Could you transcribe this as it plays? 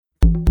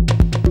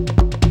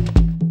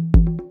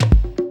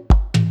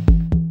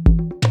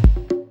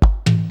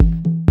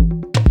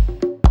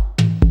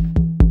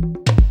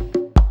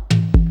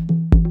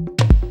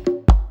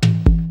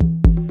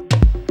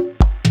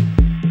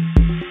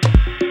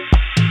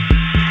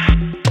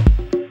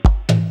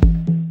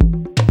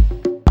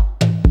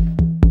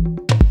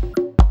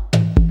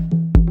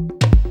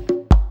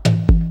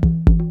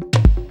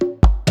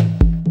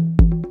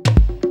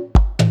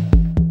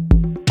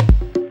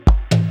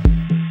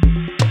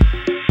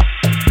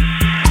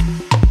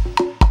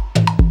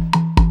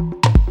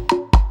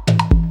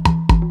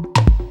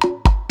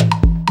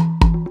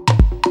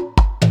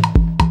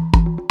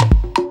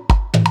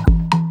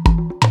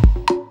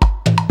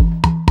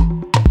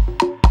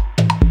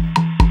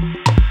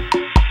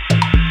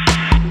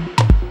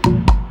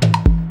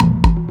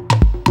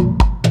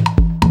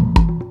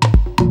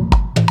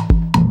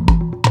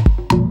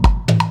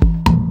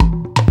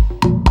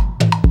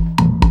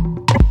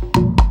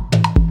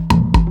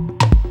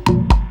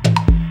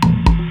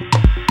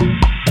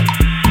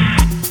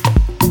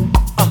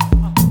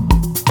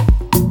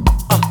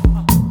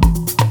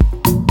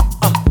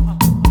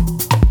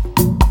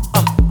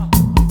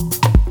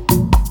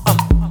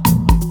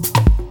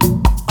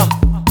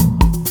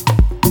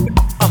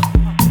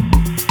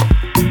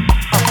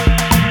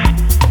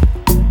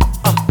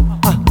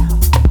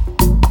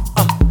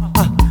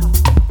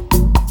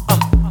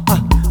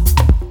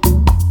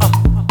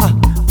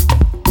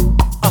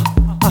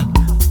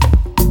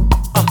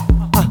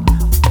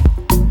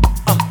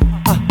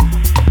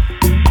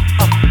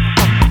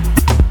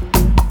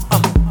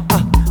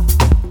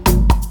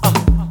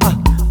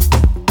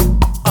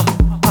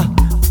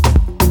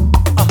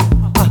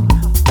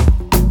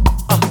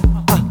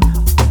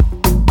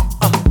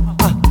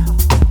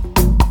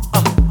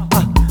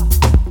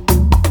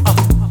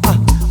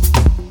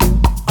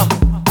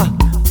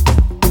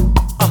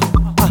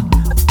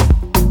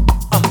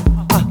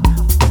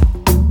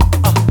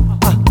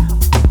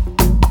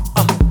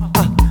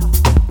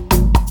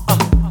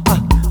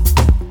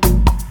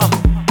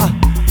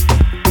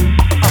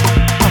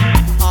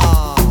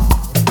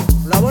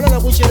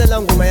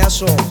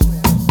so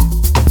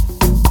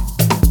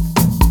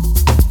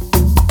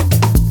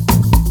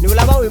ni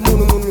ulava wi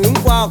munhu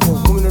hinkwako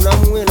munhu na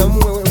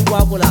munhu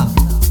hinkwako la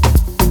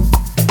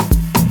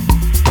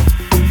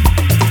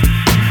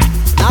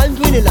la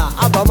ndlwini la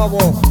a ba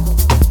mavoko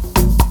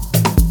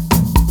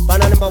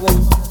banani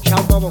mavoko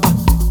xava mavoko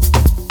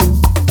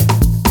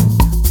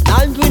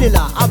la ndlwini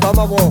la a ba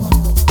mavoko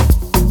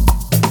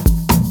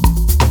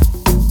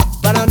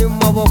banani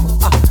mavoko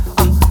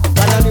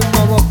banani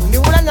mavoko ni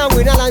vula na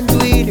n'wina la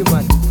ndlwini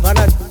mani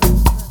banani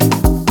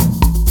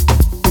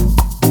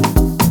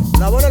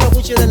lavona la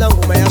ku celela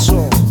ngoma ya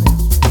so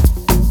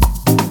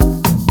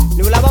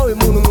ni vulava wi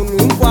munhu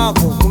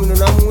hinkwako munhu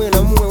na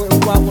munhu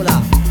hinkwako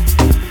la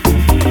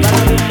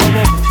banani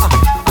mavoko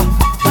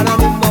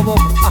banani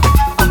mavoko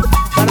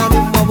banani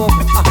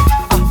mavoko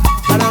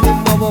banani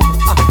mavoko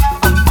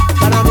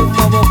banani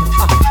mavoko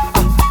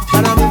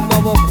banani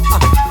mavoko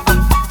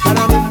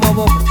banani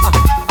mavoko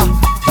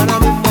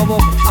banani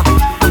mavoko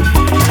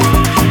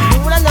ni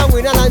vula na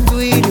n'wina la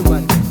ndlwini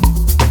mani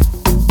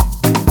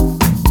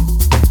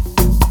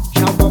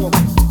xava mavoko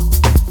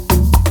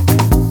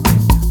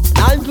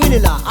la ndlwini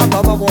la a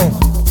ba mavoko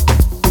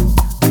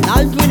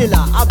la ndlwini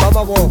la a ba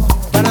mavoko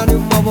banani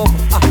mavoko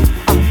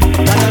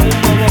banani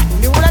mavoko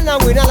ni vula na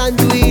n'wina la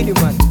ndlwini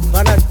mani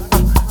banani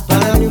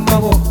banani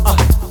mavoko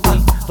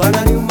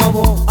banani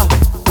mavoko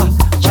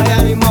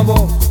chayani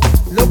mavoko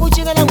loko u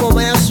cinela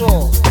ngoma ya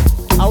so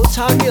a wu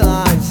tshami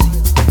hansi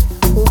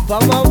u ba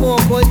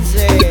mavoko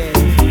ntsena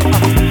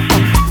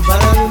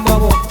banani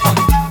mavoko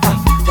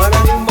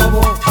banani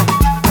mavoko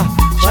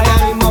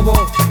chayani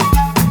mavoko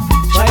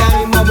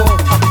chayani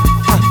mavoko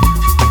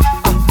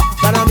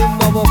banani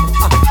mavoko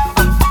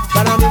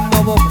banani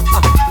mavoko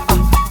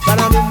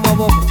banani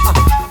mavoko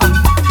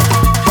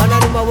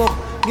banani mavoko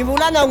ni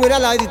vula na n'wina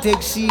la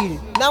tithekisini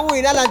na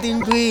n'wina la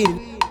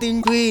tindlwini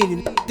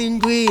tindlwini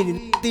tindlwini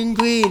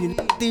tindlwini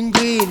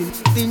tindlwini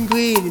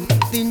tindlwini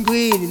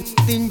tindlwini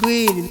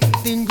tindlwini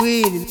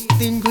tindlwini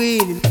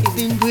tindlwini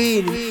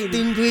tindlwini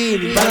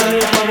tindlwini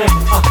banani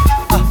mavoko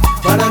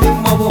banani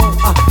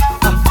mavoko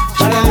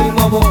chayani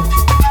mavoko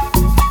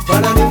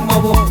banani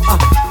mavoko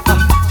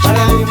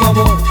chayani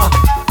mavoko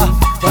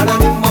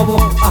banani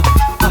mavoko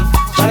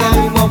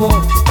chayani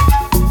mavoko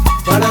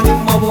banani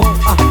mavoko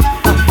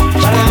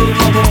chayani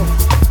mavoko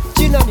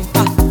cinani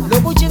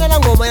loko u cinela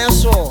ngoma ya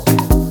so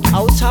a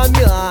wu tshami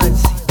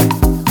hansi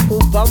u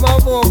ba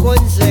mavoko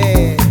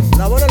ntsena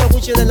lavona loko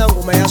u cilela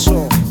ngoma ya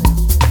so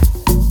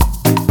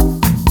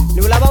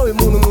ni vulava wi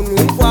munhu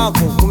hinkwako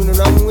munhu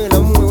na munhu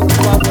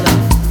hinkwako la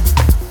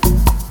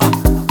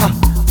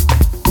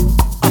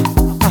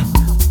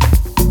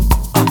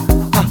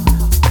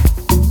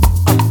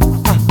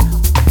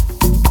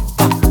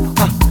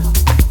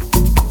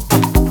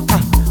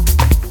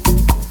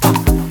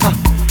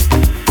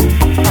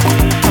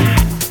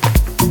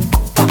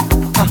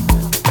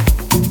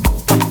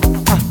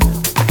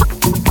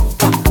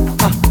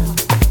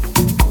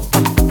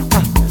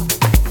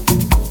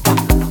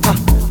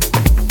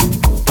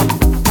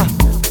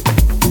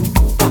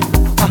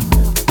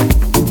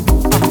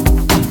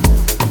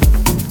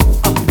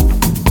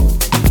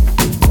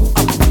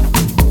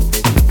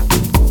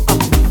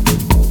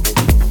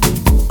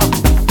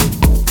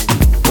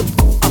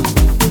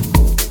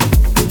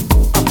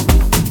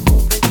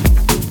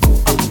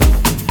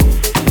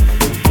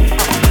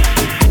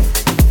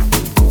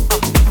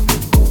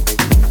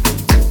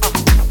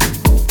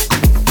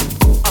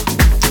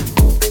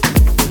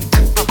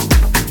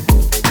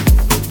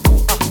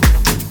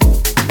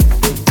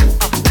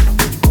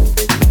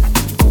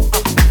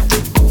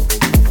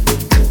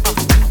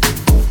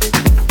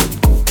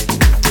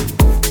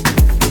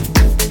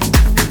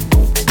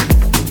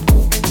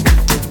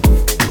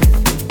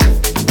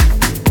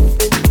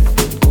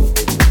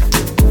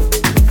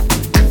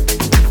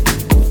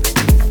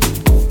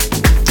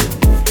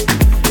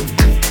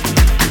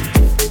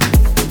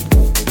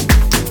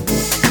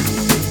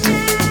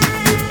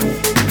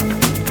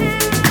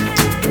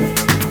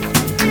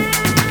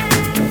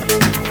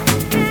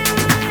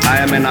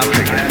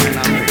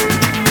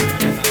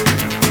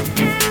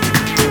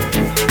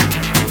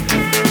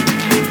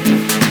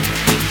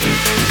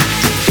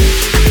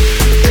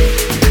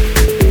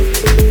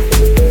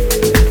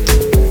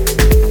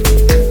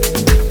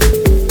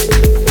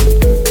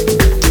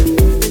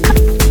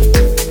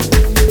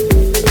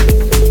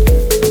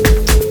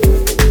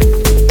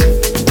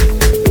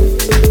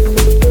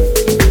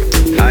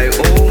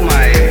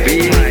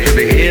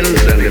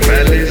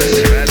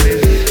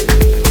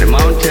the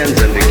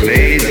mountains and the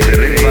glades, the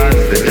rivers,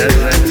 the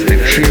deserts, the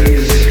trees.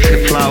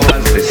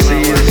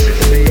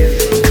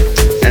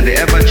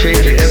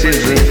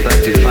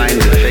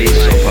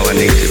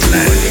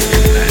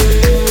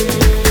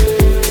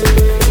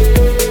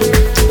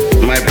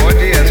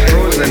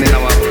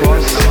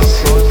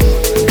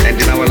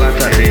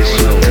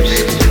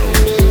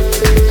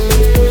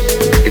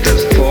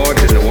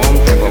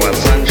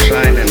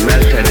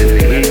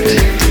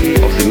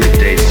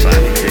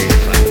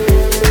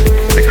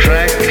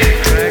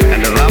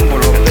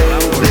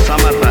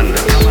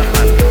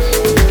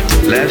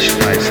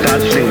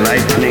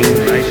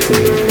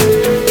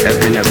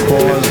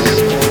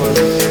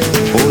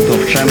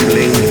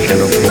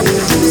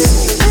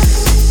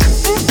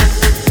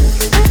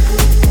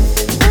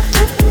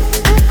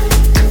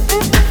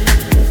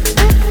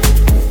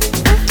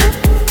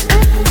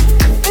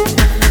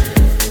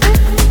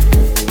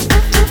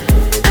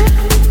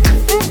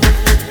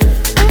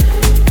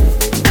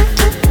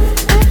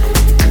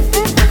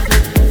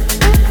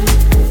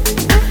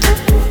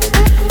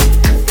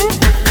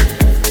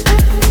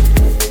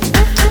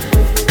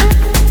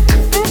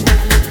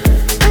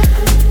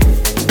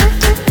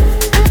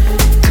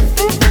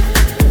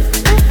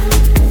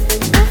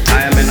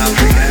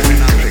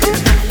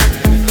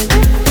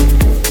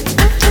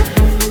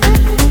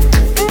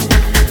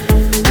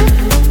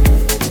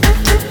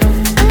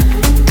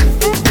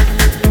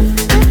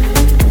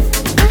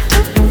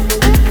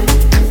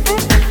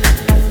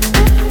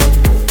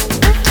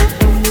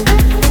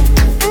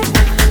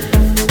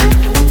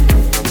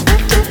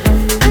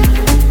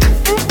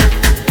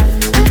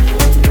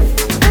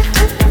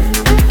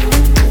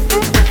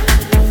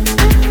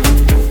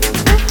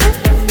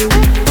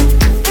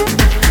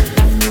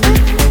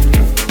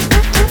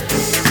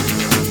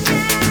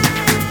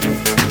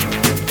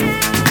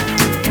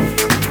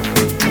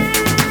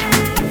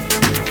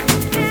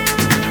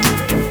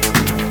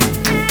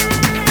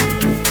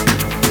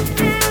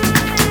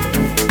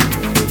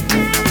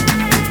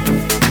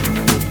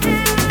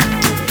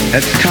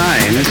 At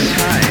times,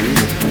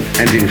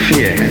 and in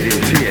fear,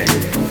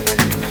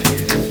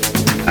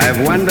 I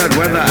have wondered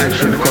whether I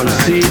should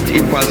concede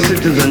equal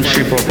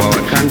citizenship of our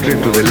country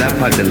to the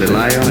leopard and the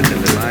lion,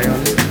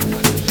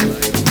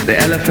 the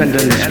elephant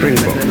and the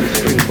springbok,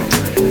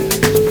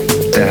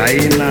 the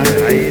hyena,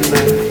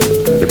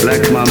 the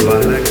black mamba,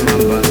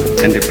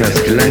 and the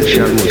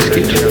pestilential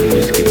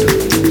mosquito.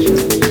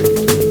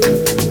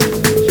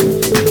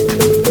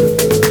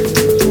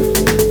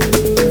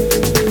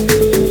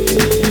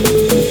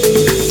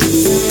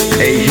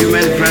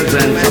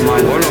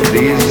 Among all of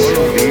these,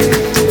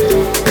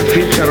 a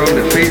feature on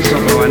the face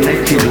of our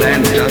native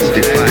land just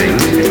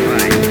defined.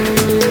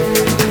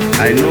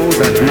 I know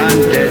that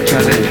none dare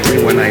challenge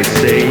me when I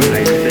say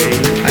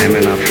I am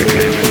an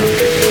African.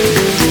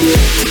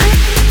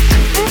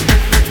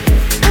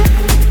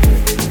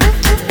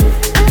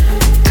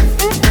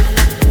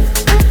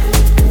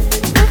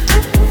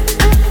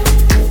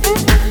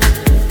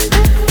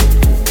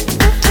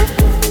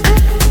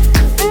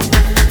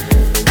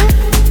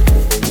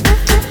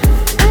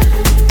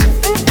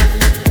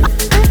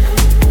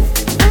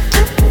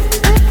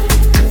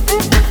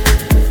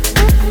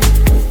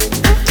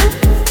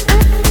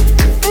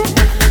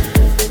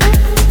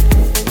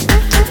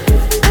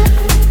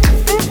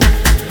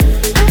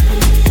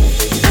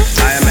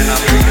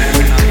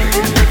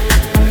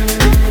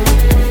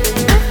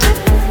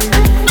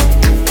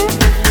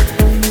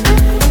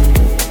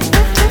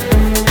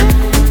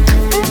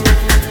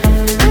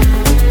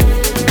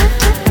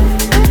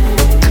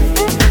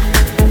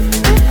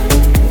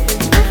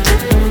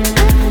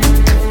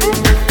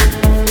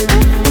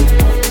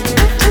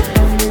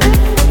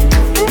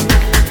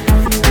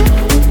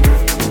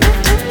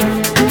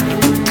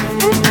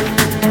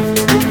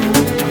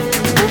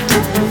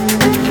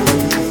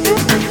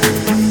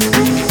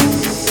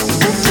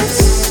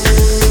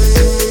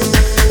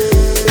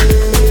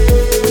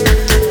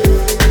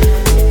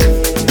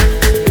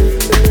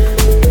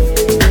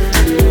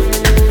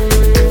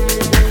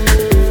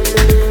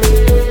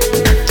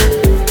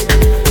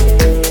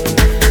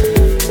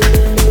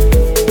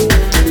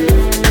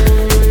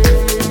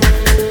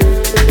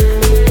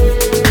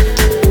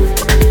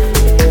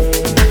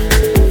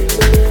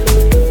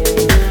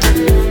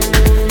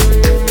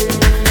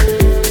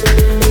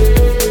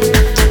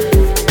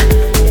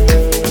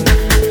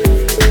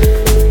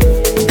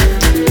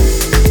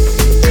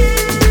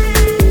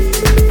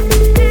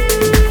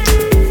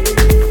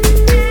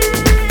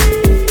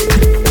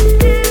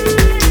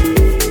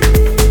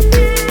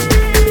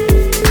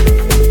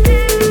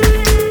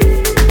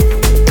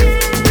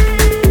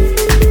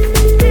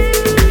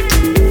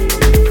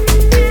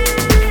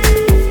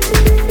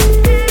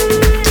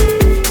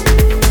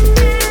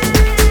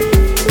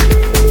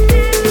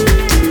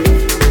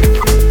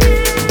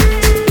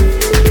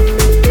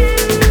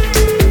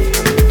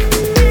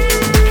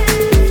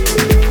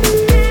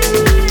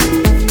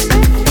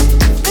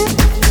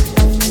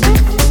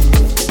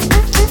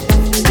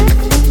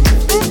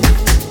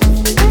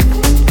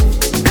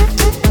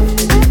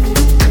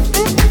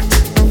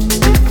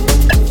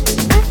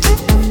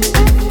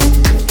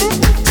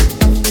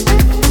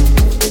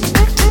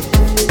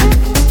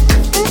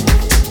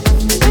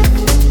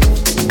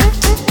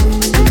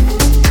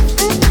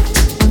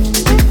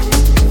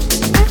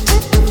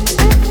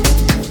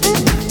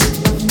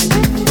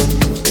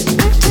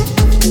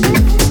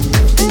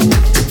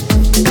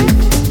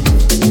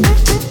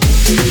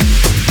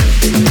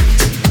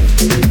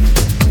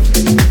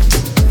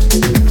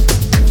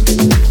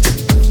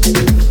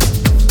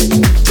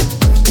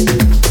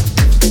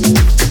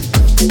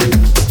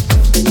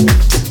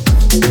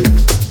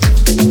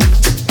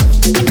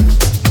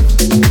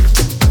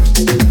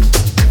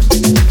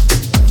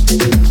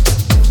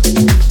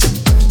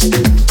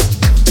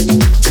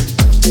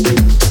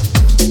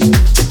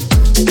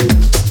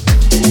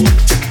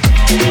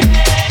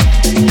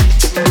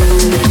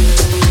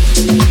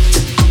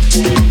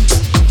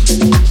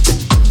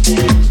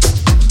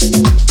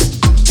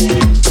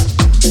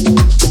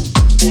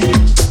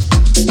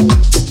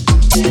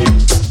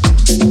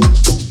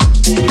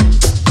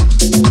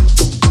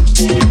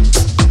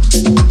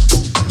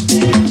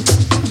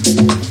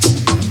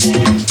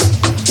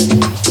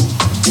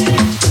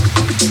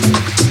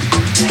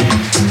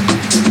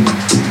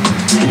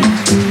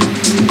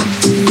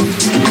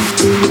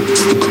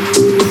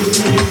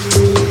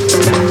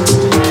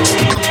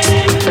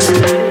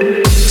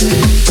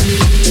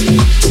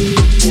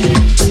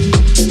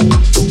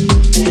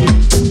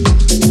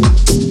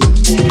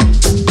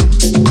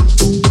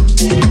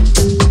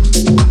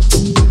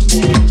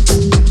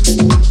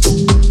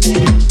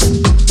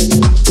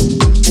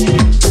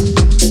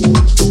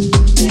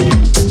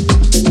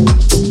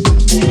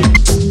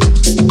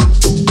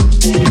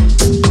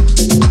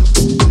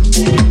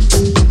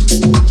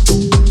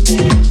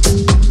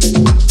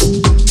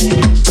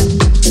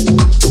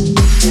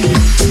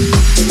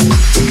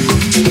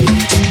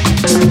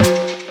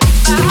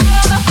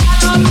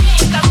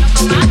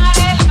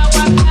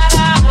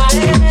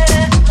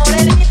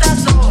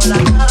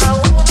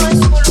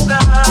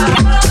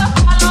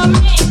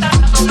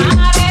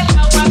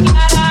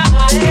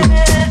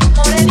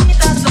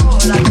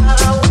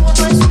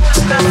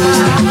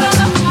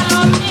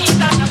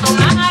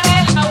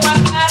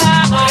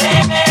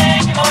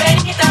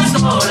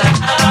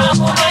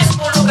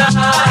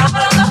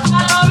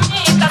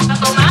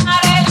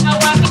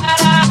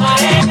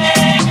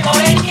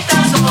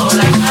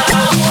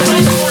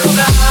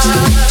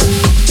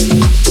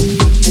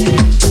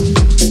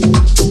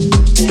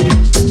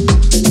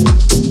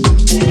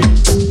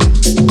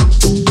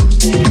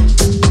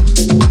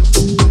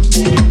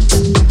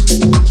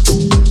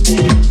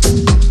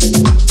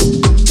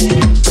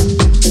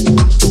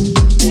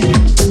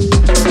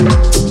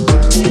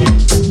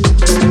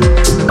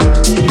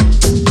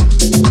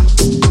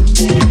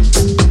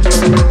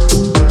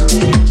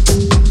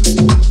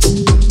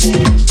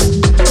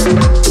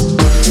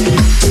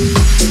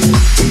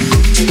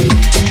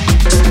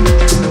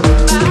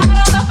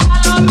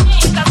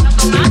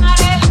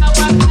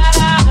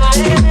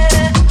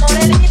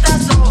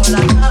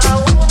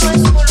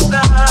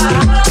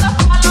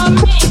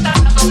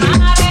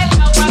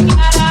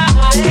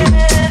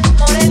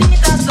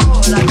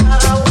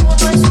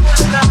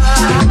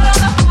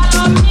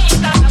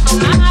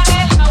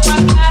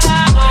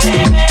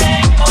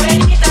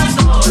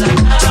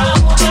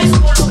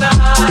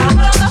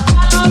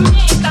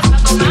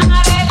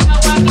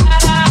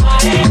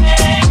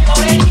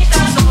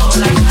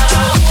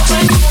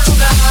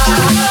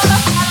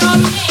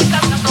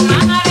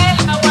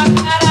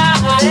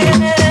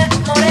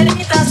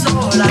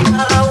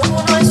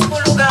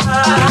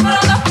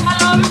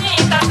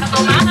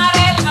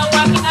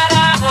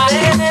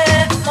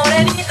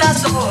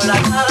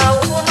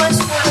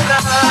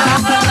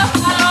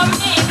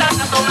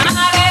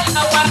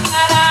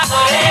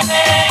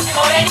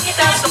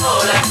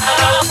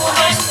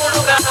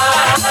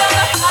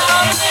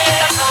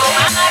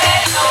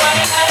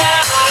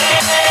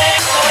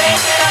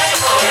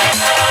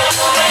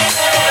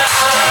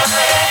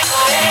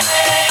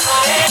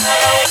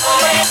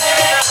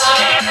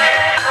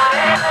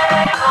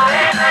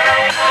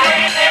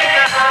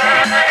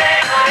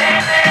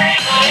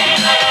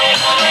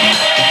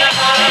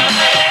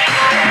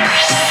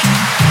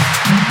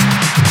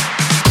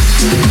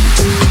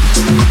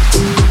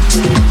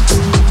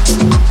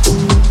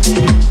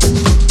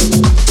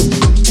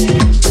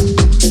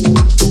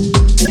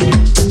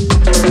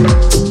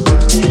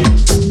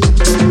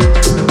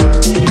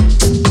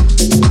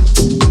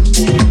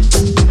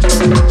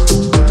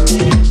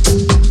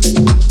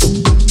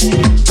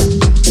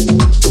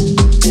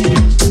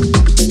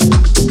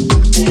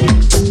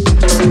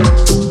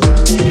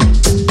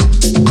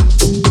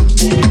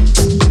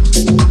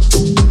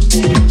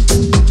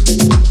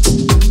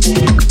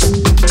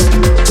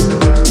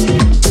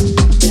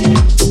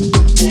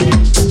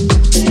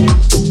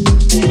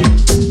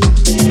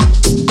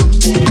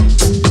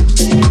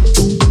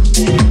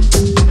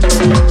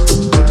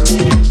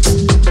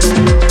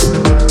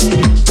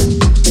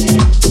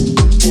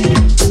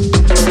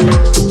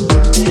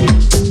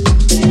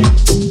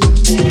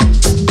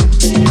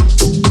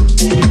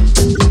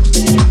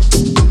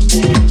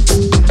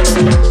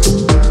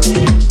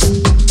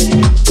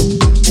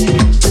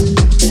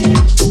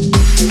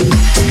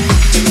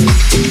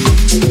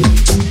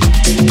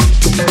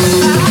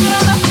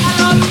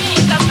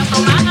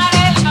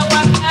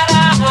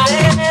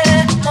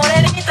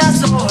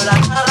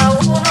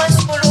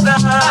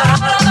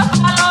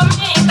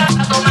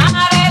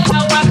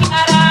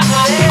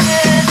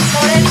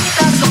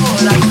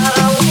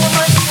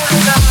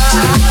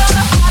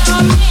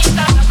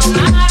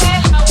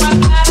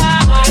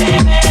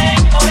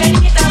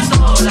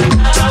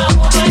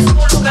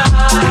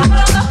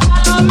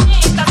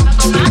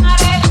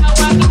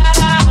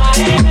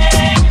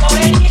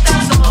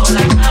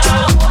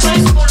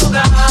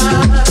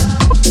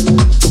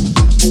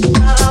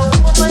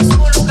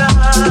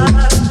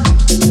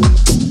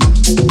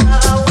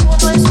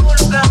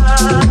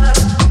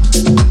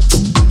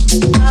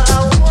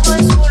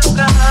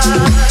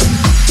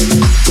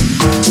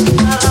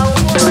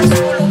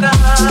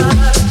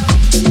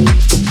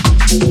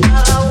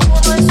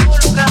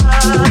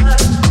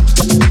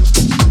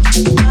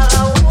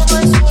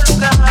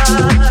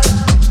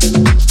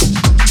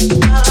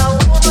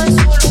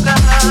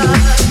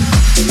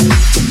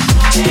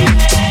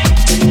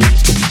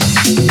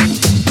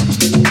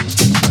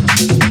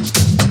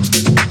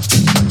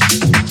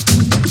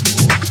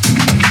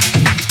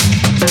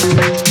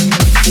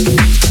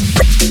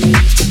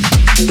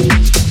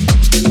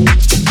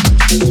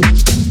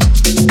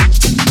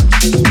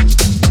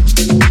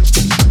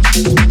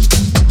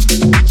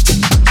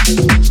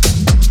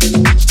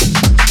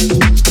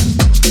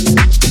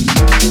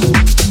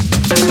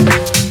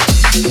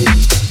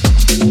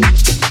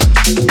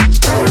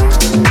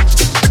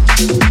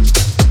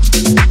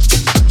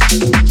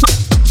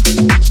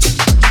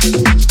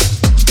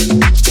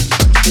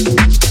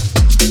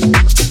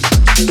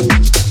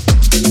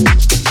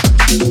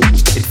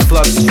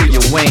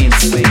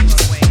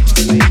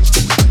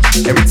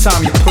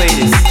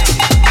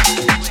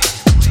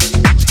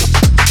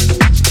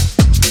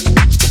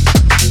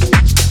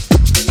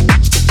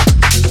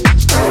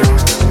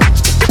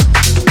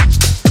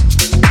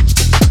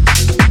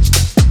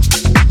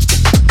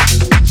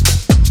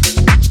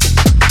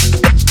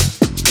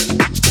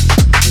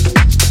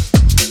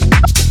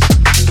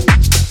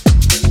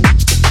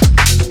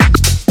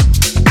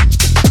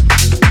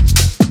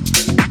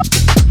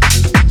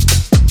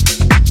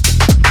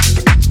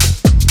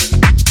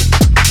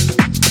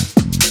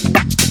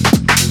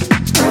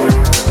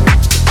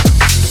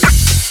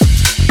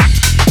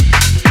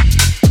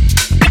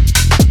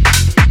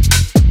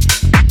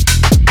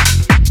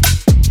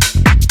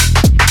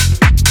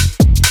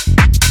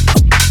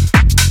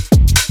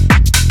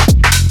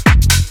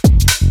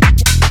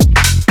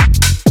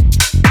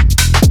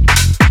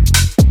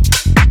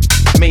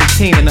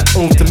 maintaining the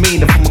own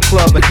demeanor from a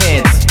club of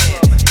hands.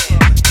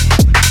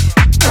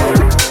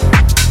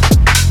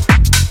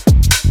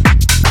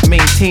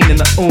 Maintaining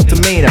the own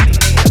demeanor.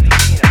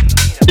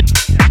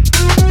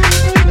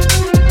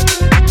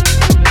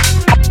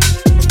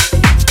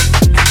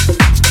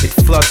 It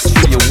floods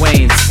through your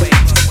veins.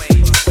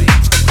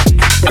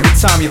 Every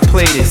time you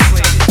play this,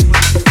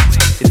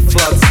 it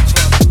floods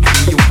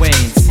through your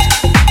veins.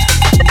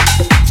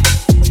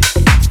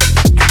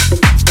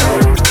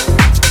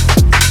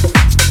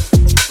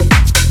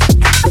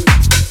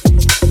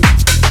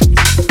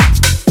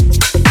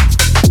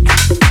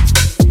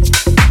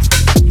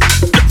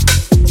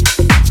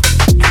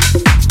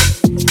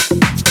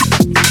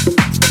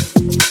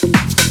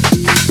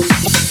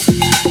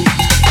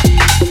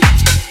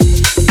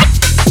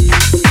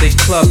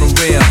 Club and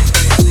real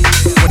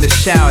when they're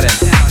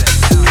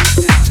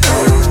shouting.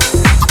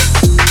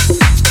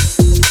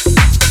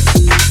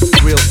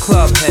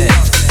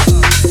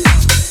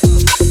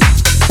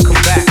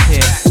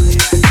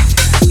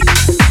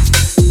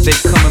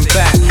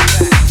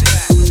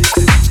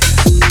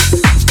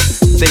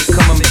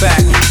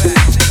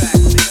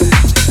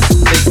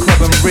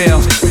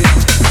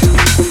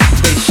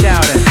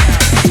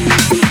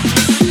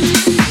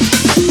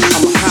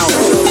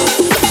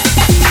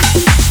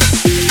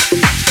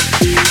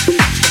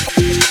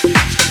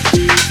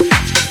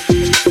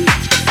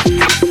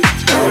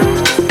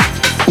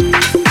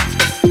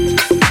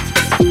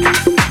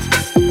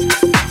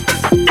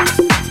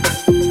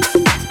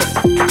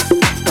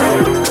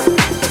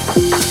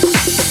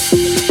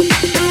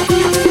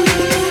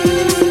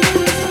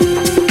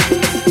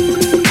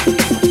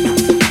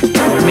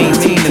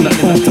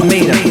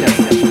 ultimatum.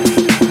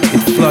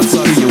 It floods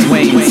through your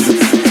veins.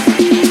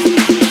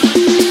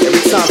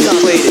 Every time we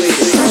play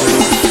this.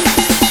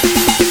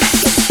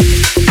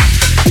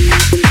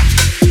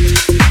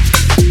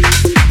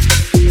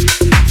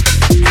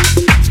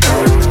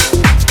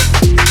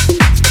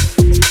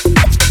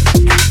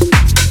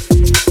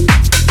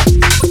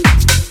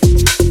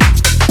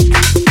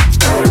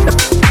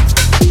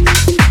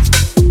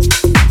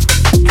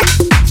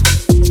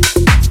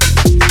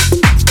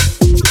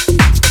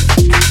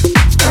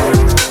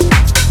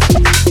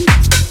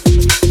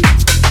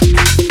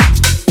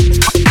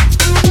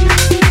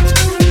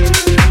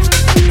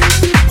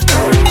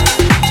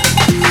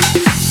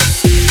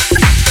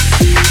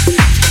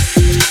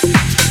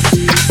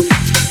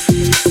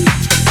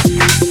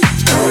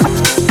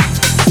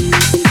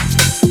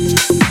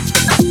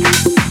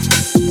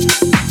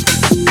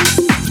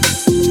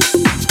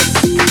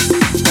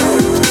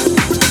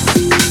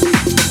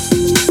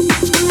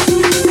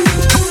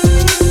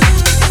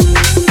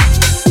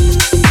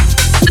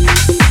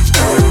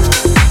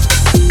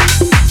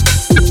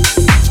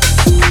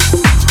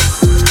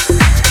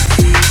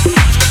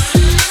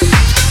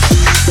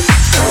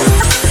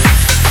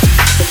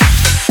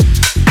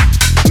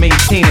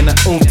 Maintaining the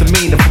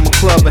ultimatum from a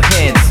club of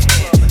heads.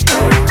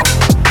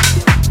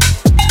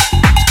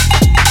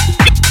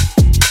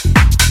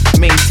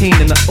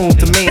 Maintaining the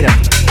ultimatum.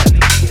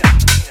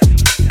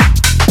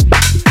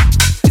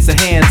 It's a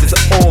hands, it's an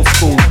old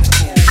school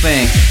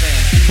thing.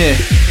 Yeah.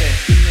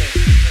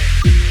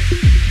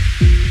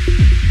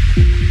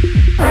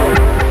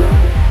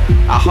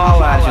 I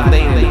holler at you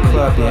later in the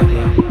club, yeah.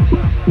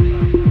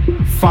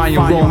 Find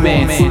your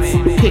romance,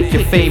 pick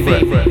your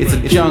favorite. It's a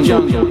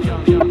jungle.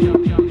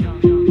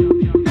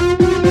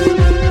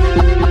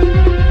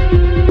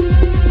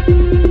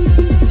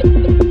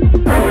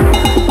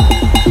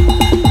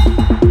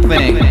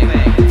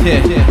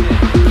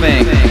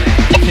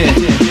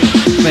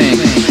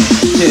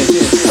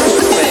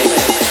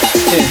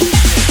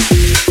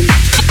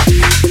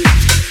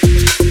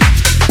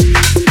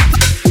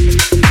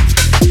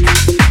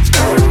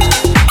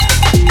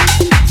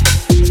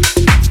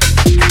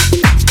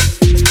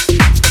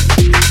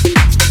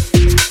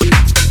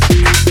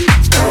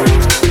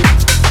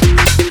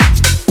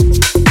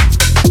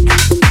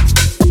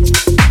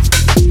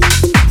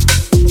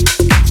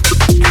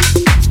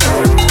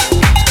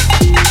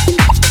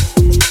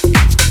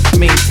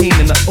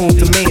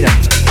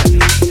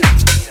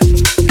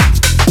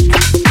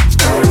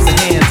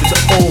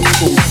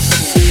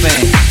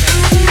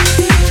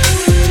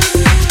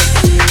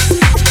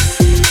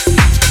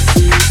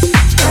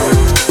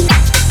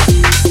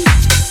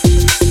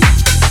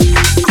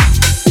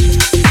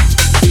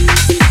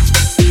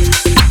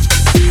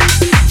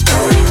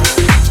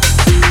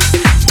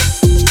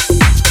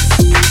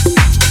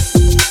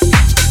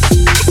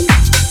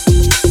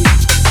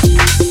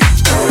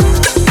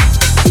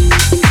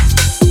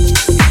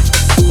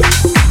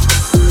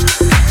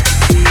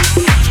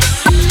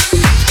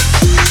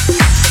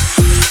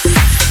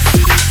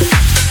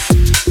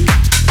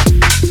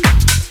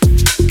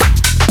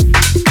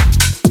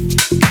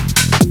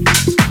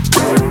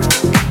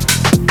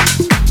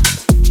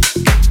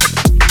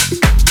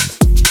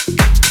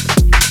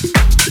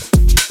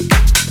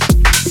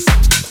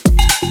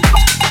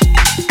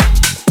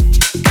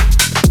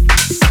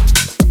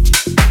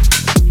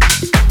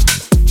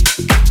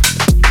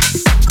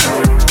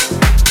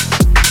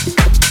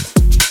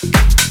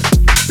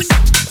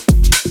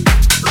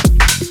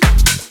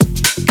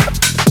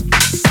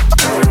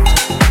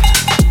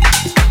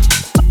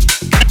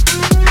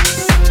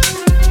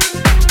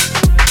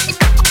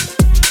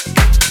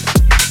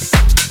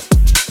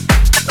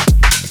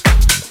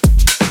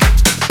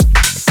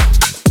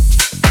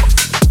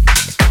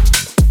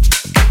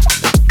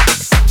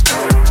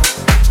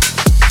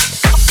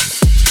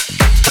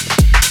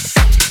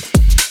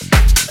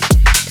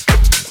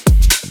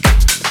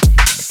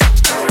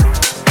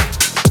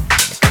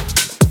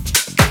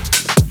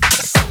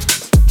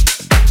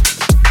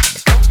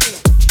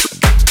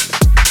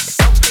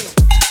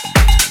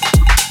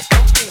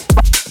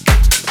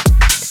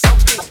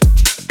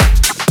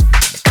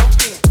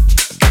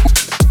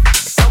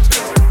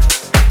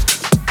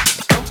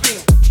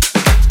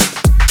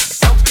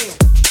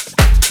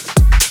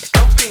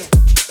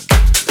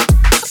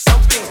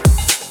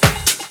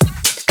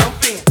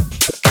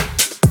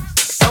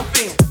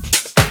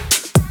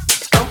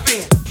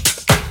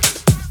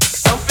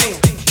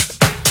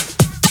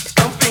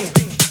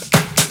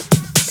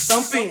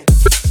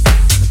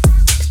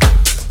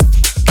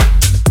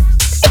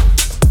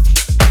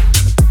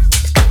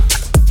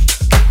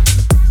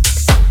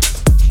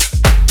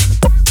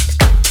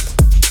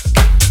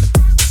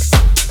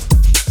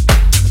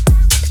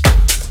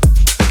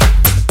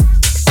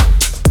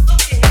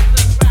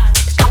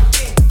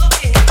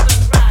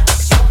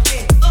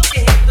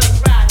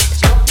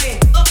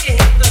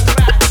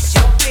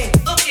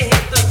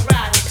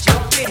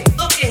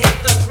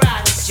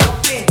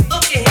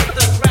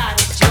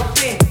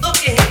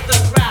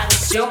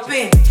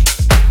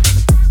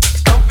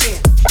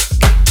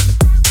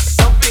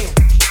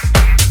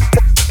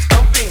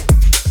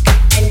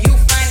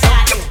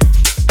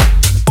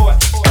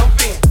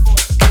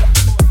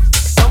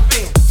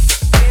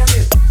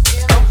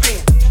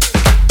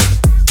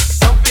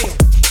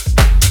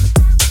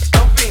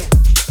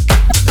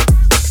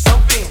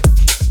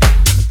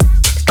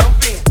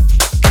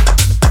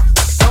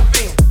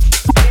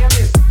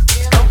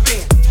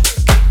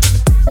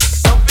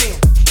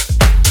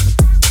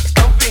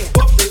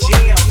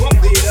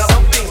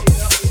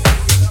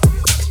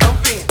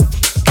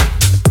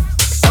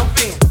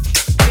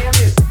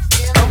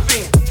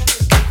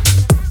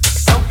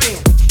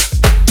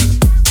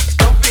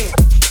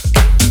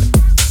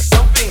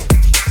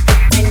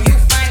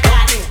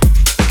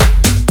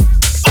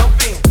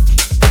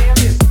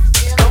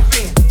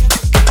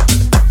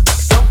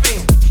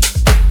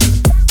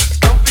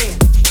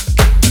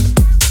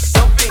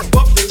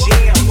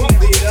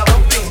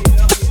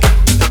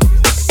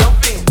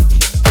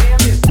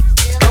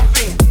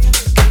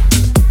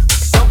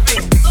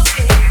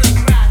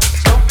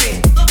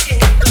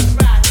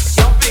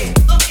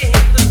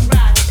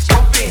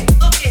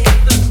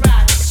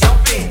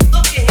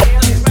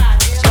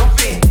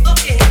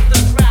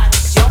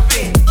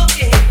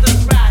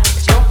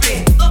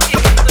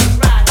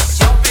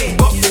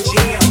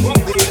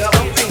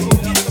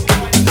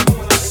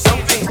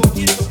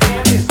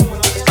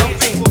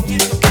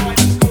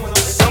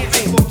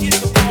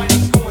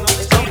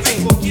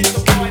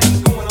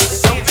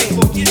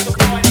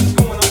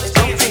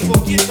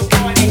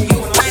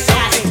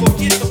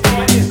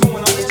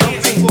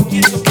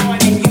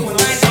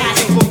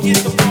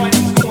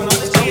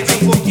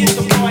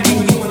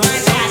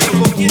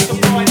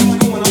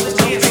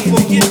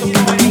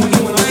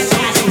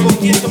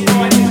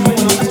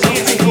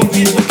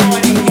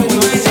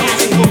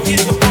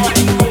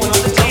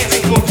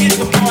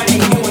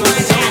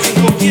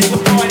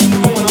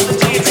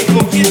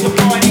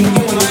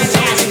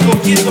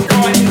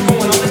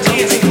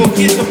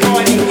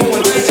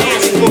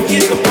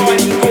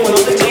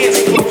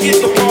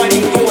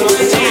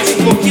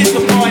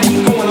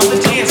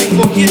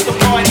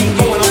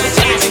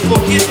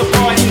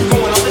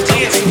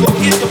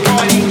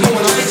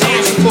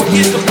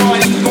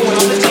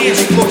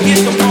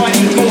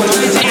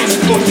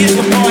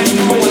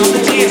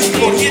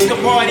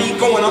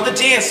 on the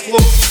dance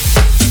floor.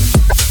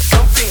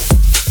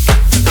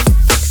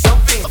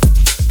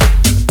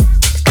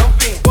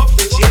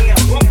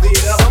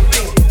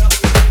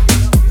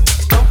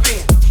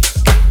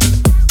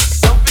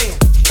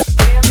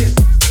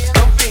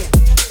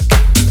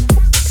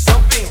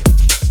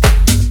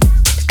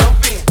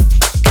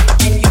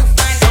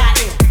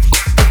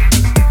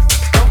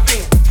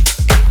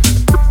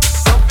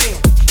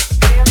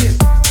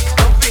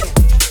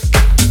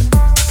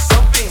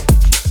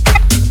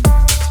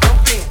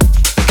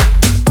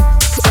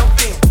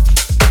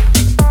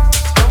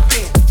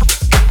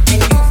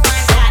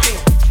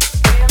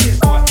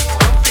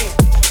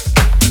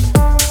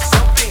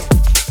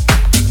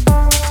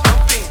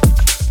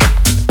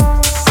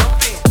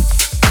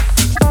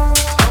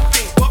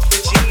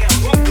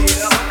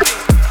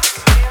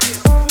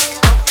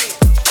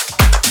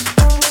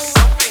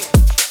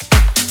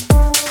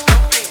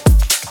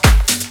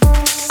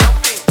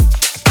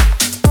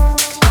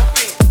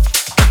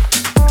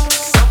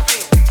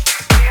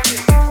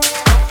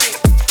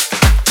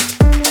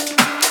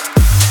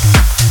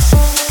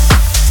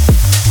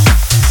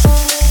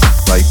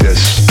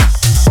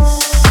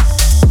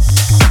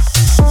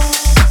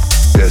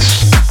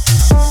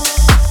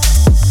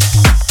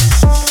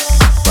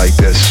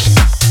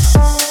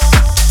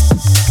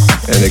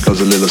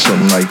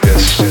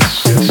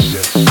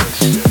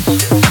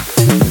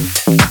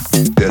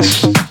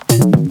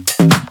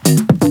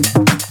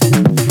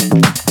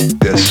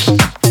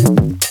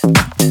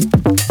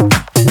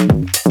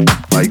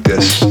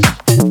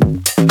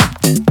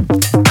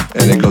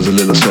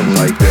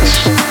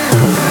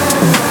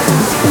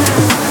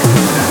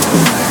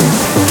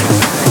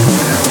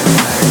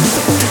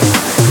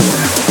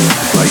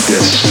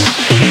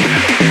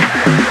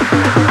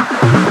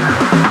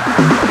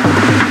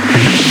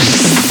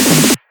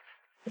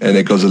 And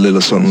it goes a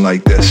little something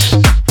like this.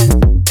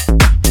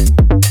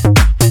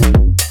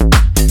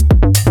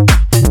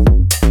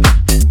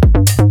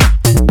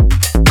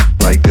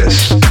 Like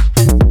this.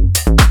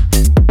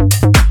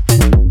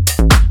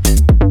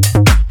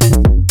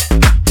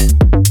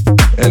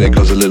 And it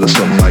goes a little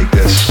something like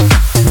this.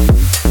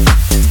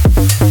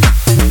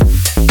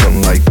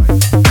 Something like.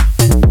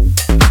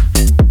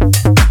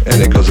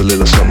 And it goes a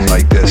little something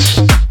like this.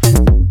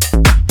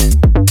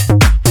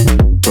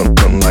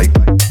 Something like.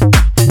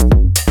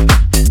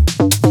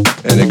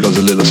 And it goes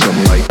a little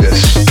something like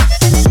this.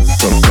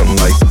 Something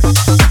like.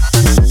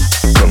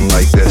 Something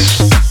like this.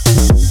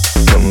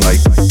 Something like.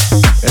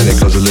 And it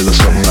goes a little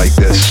something like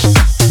this.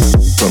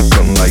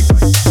 Something like.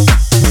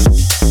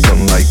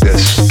 Something like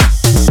this.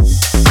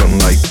 Something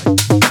like.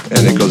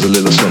 And it goes a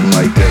little something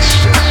like this.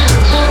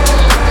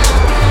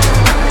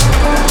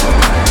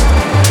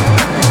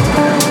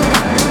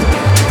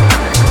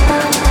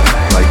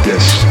 Like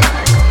this.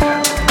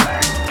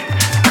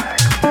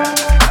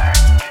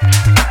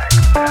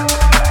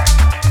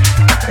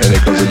 And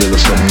it goes a little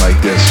something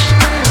like this.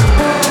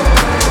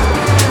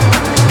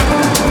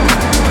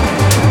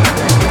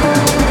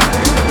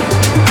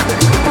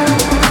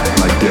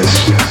 Like this.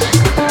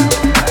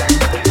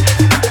 And it goes a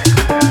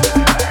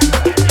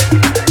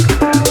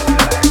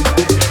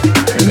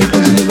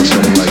little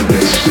something like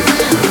this.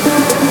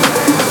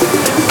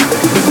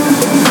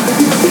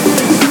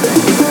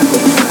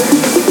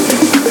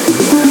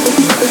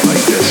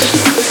 Like this.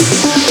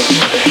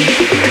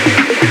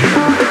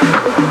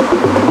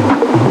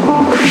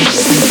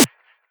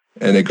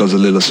 And it goes a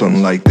little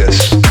something like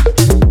this.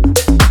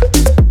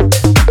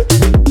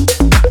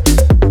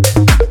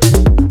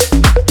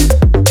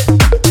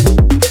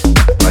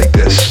 Like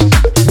this.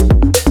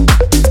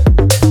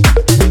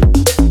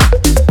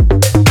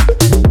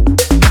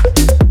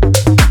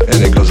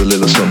 And it goes a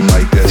little something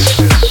like this.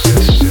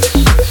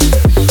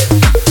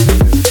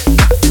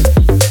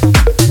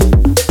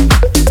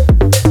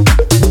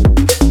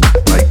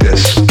 Like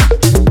this.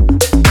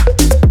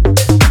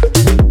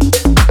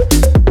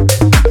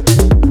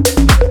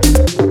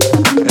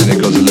 And it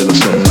goes a little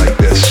something like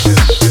this.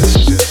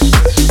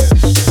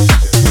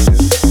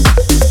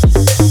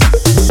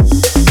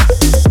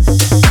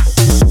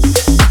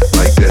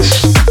 Like this.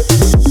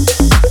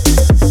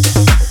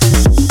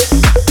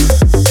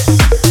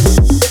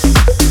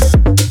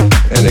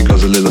 And it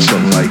goes a little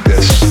something like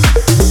this.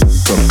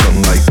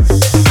 Something like.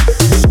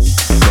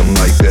 Something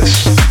like this.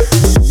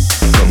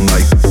 Something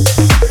like.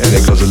 And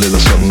it goes a little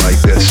something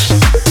like this.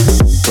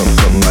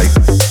 Something like.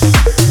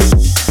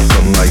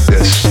 Something like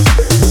this.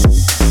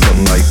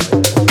 Something like.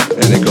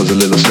 And it goes a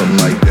little something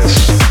like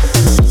this.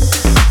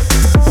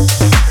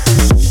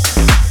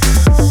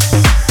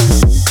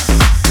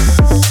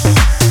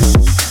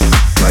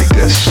 Like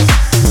this.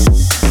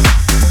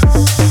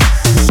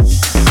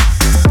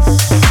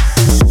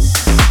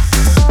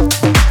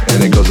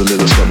 And it goes a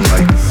little something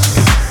like.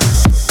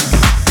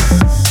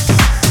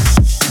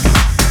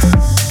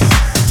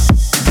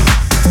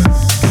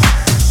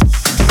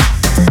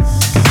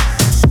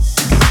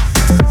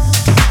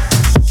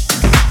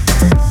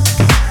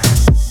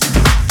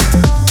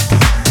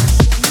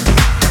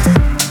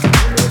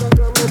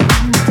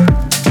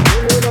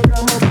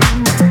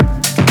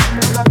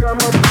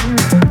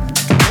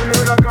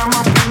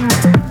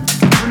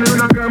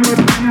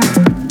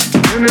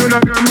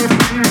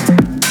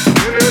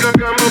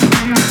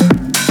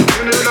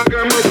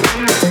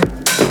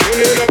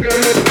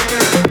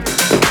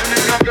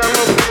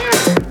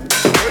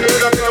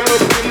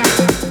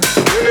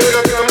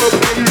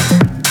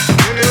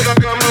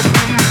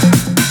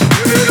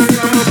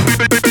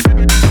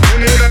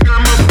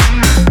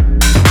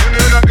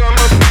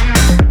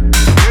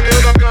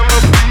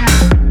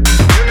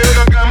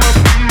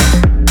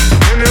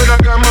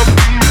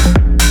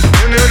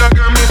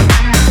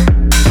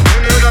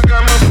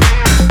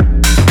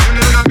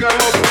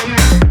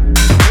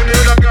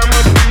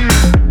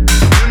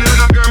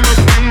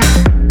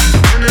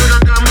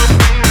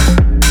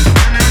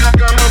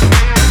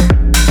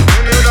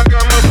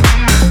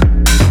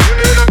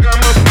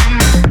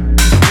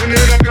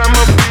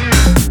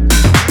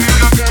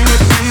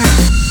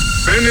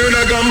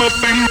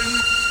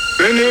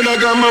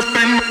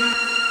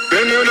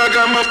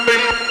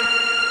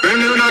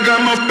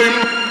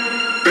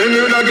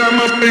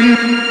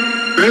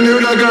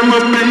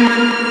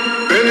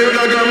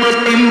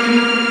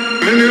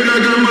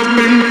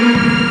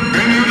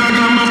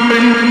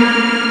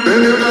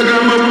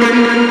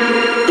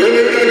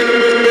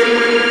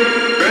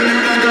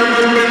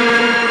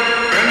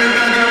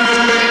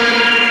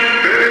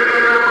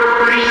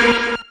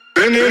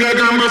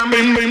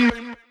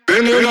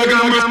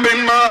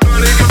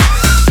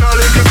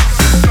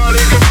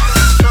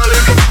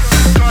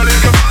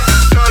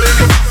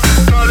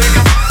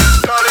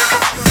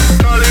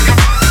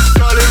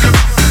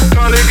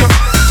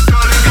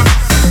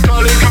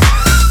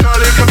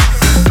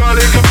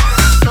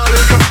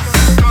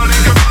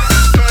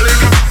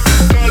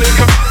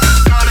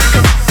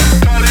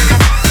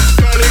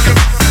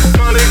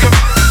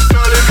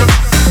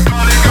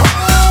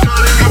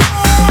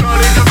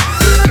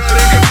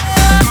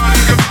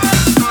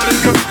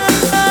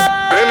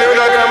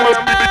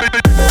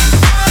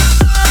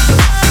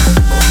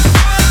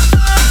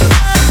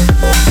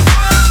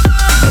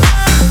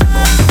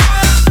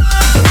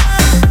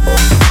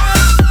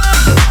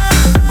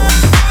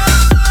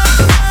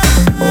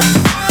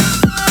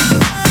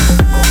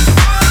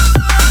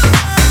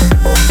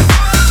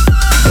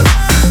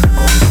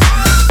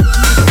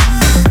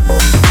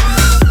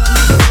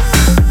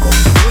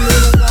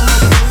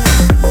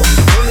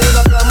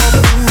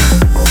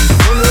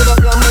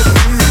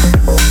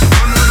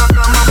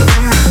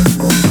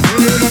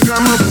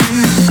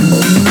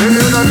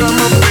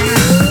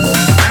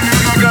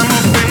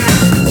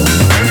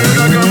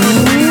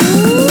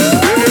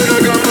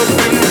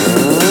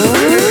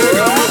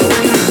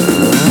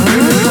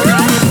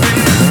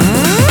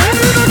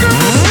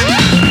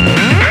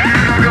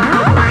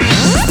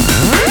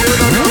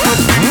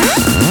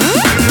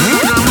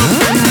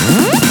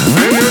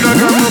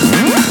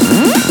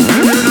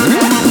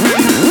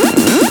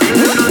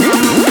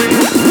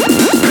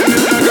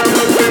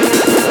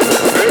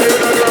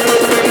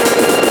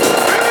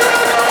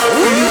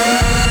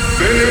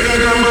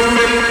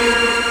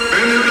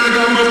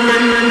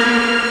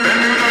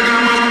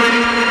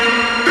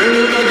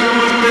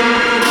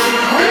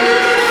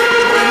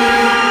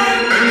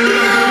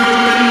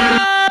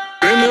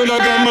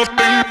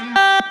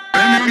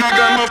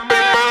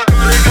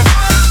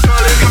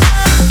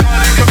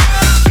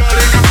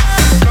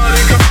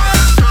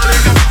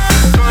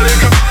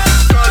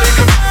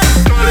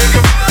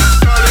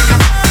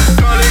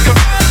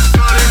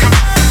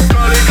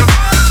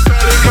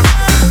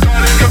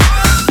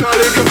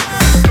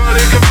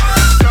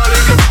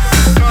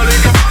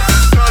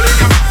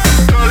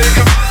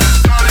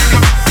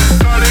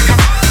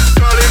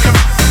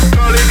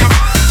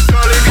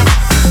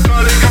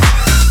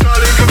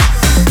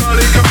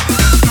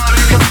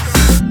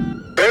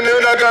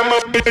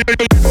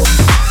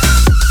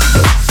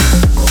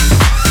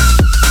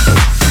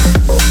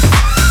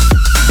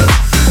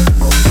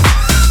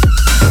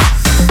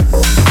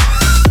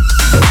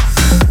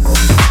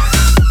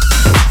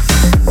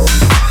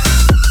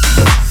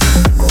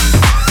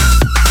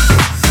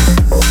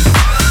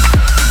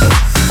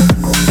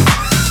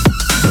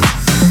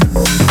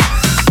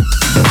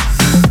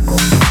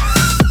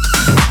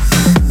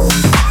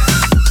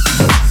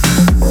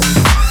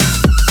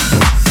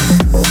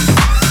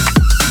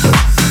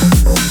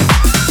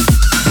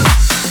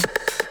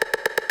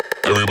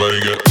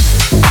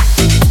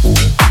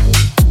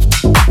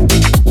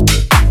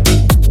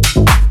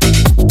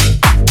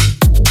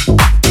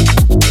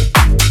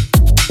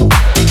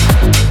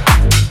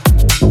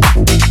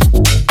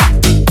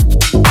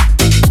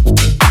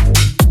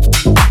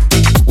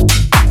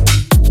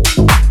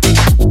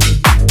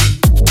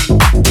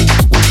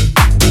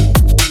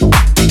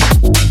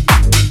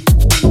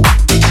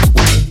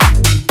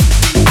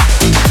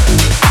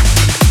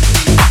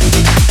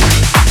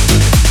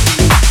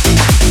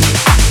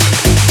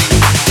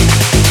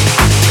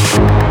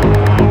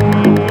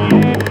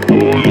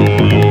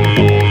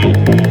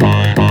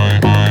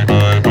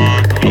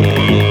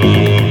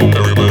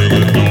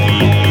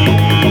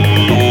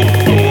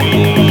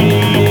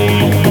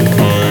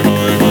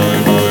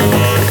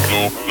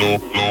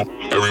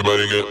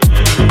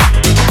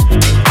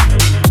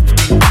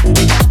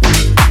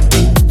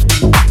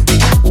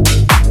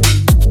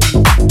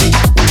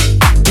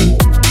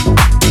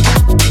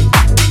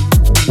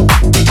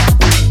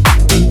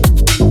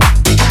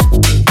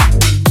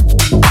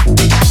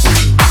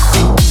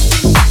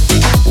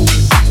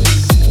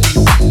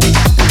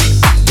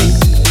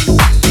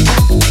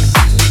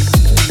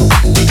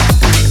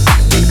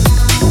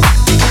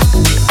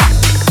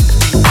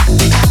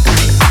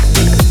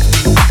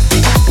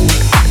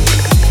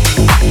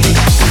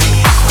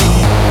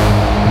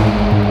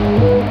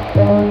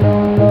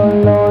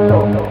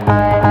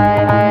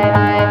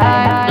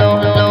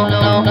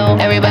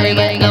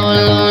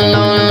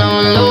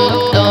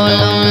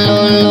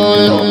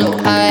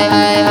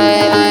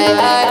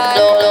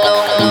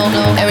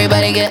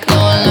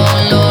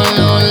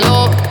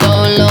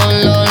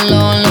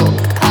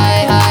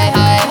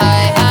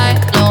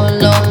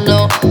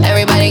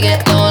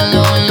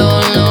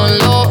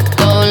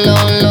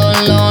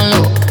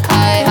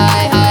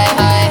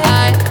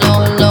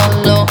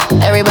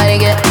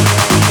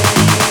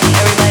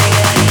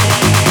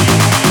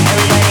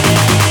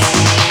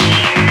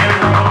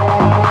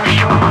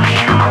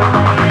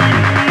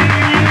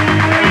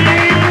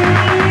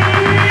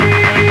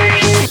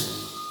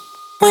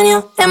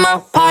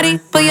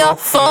 Put your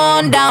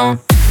phone down.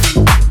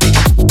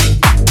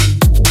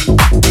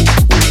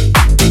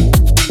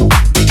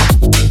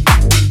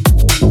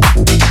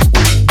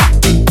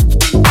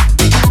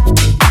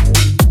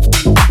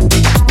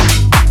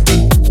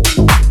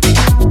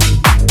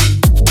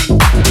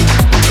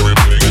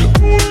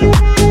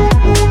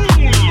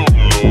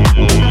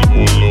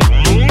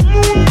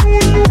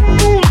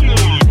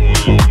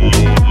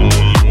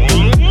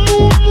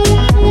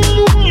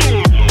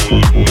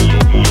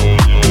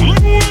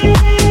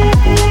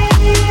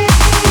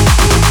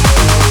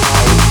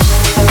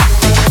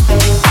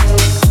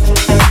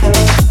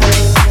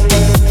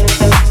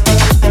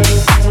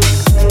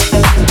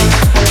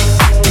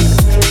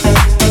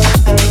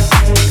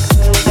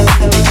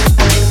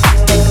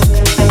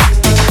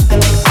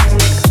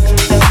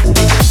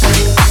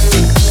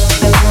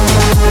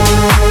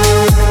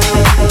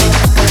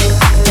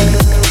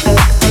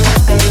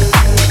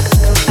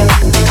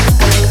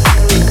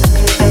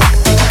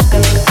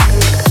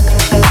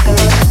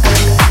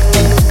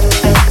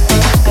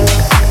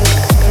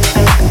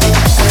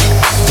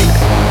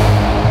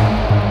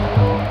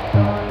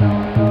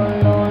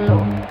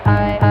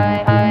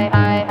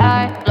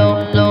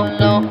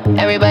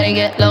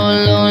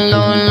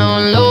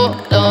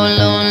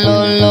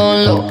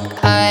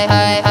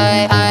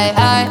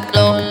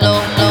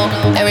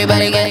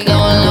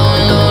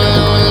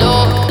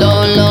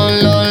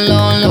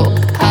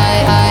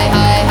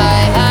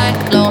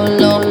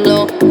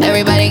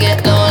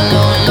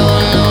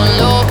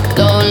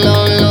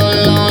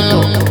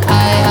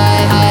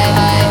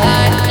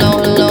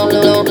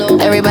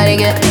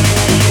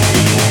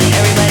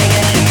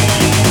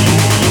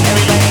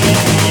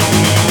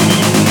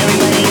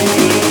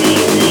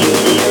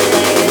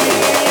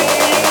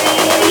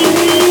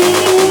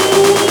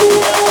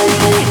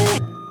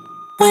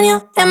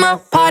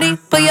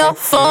 Put your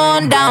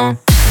phone down.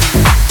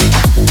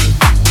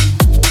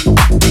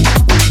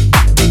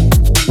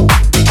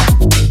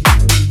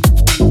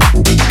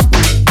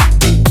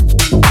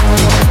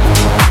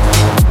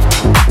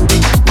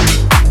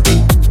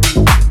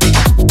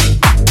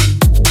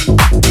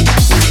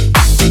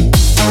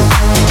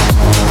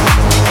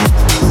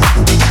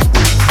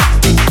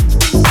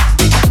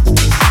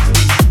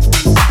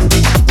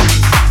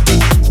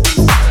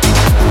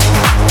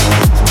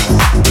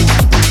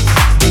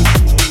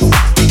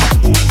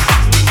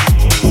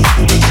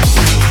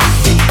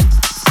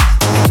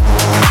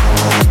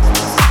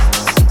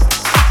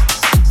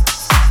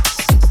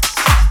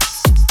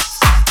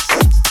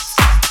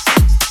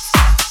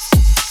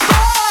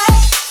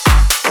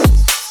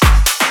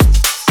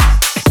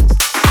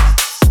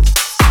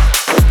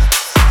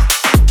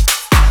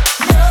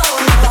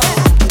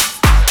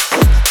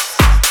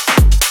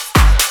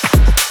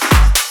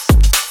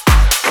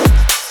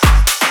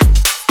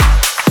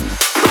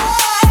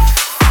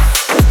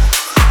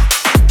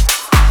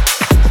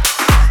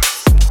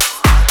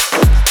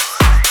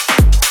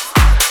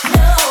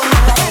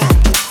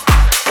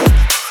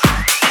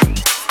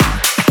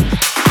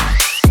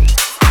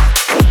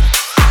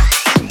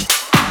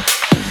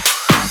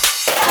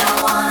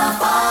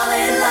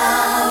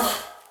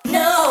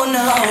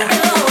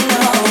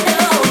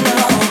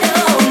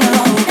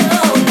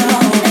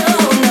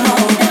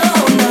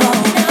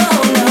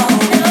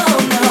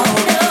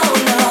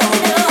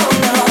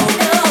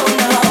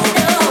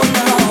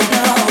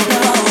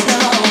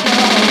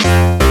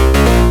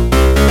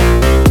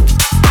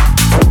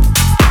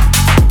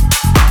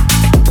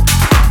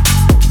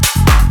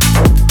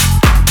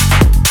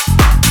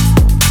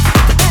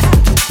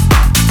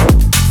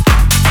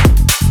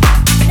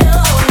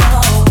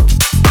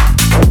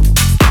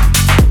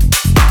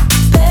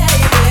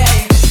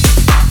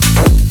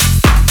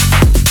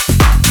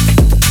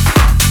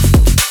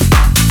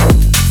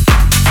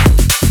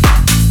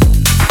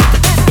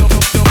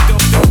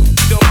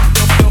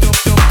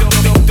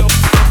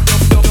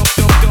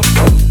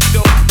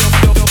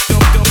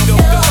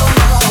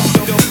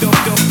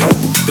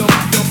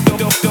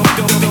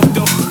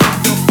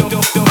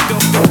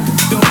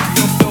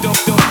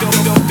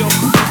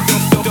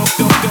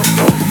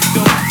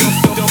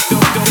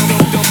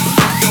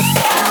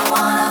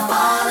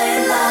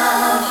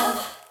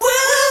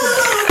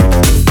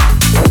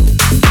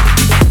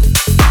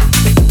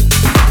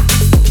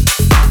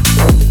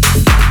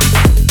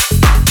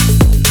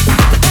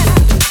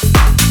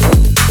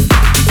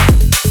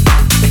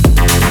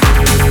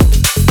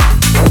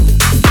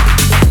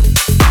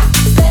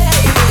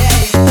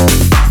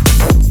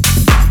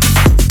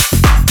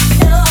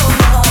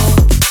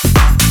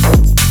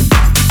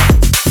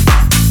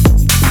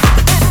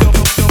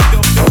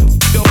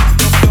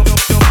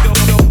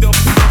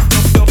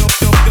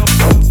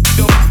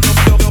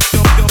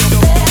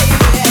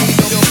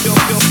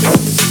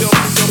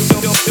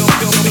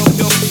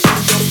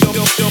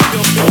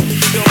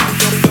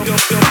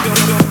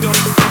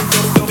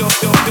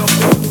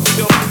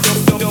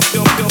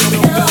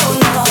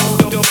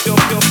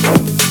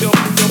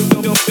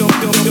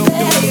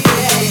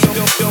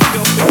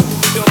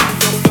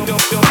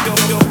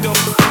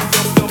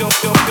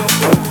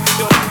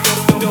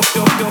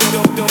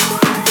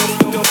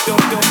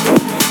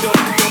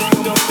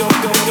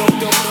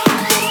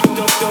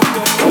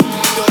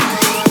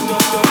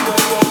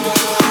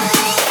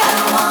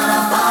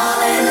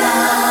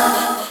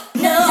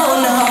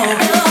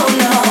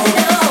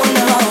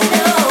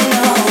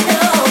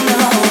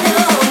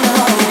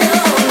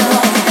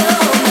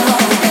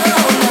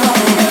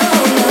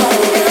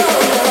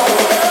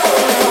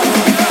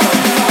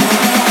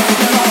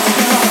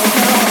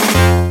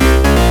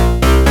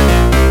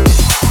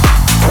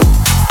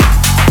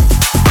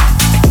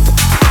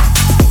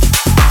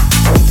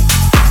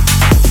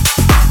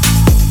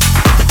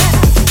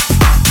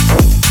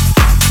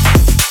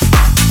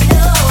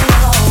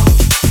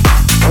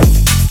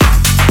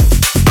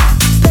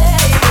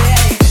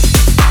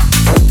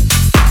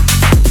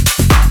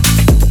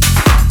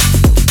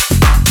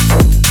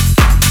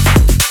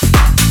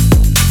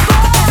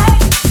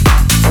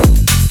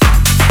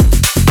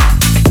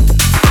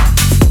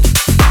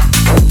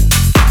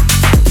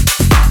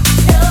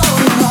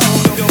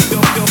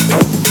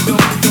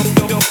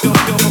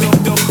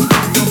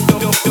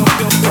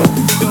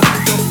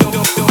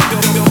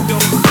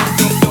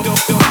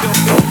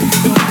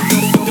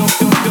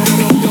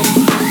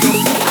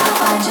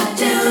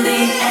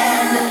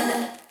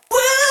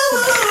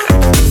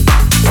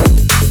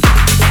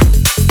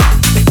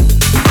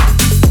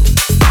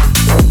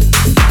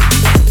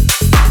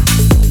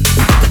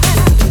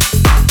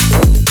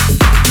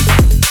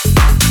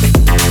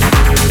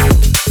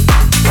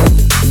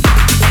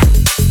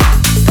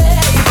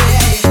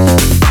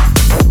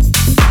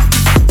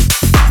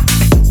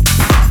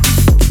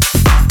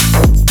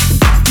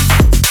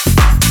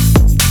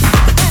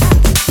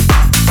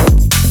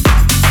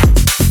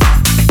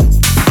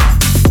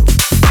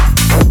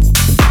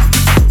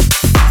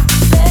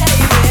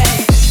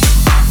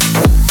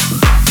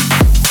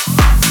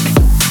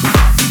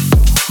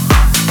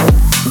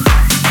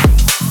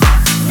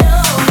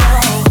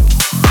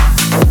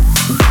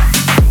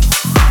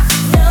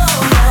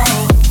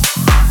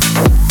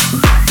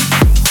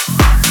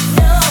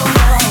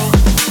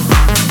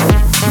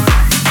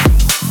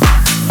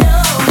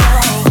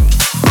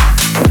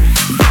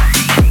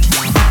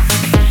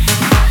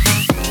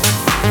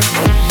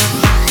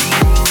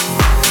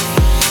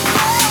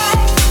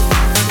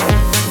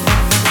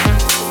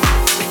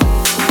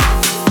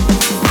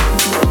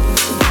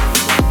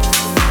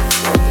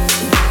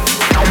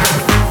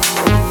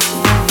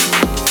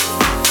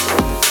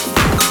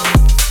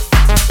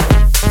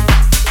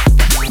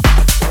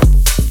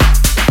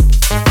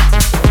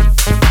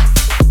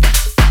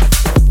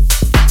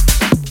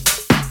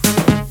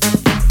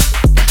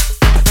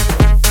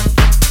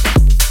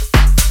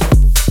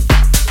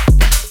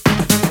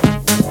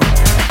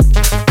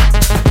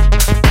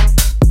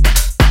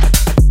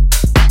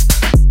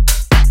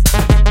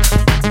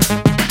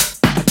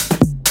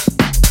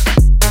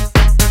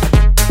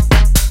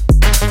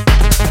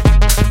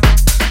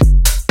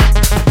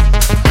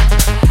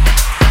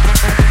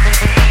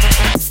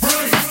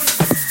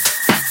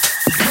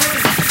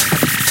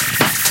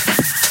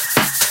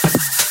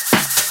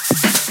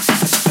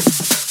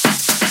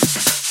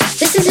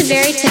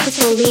 very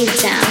typical lead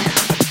sound.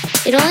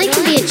 It only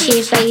can be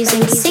achieved by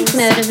using sync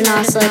mode of an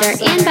oscillator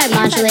and by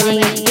modulating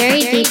it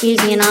very deep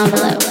using an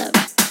envelope.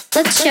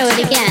 Let's show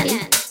it again.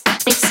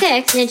 Mix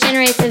 6, and it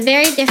generates a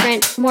very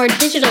different, more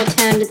digital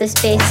tone to this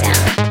bass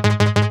sound.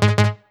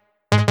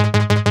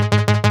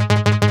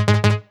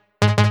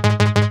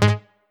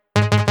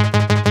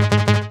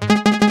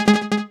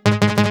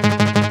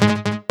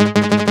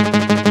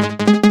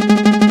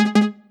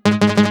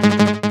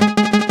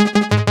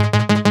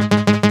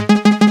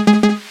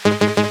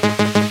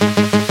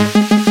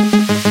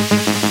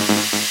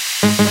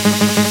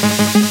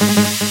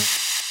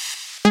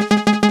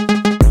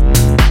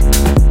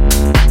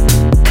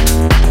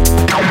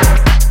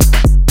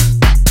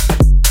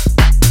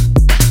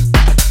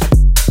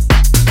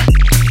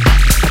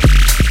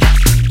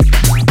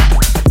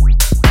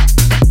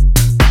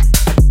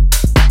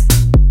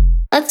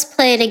 Let's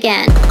play it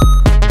again.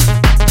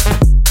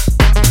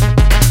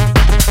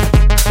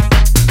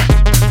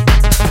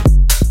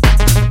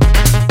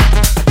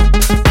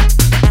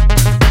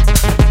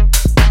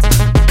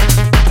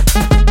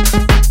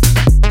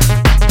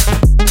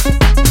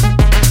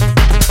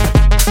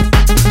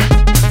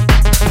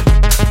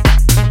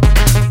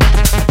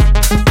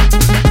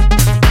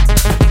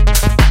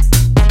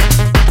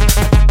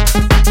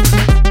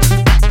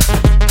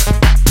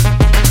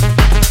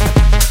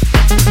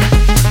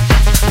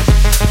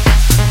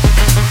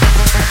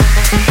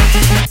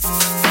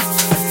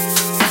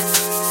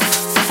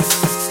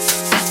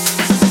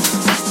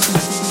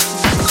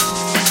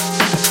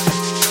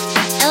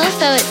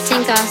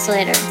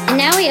 Oscillator. And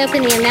now we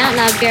open the amount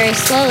knob very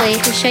slowly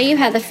to show you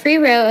how the free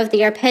row of the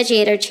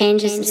arpeggiator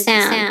changes the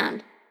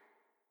sound.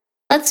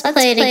 Let's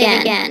play it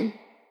again.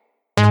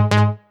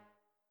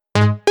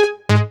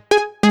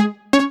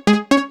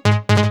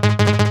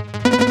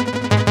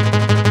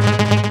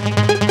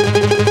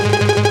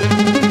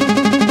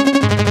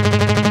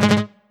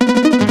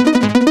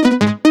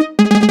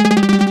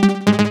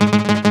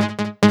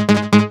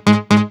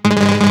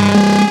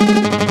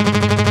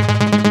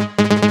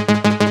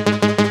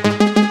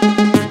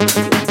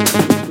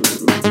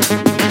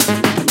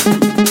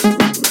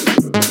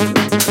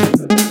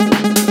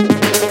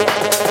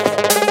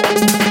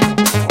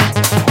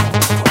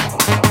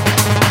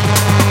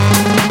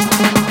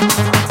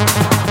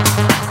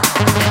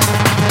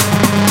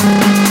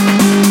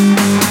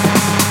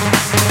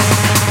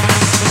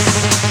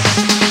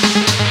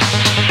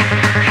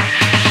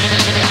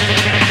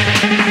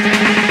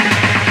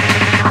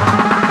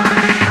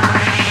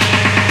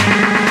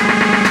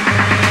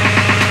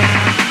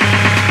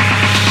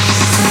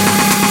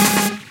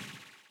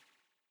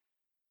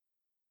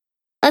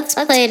 Let's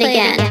play it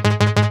again.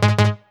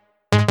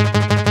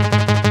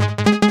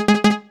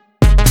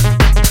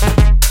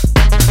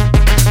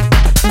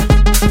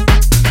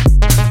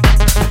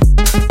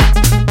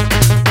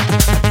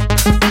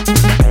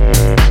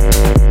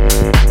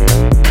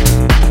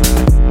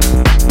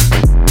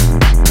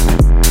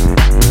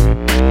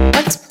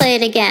 Let's play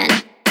it again.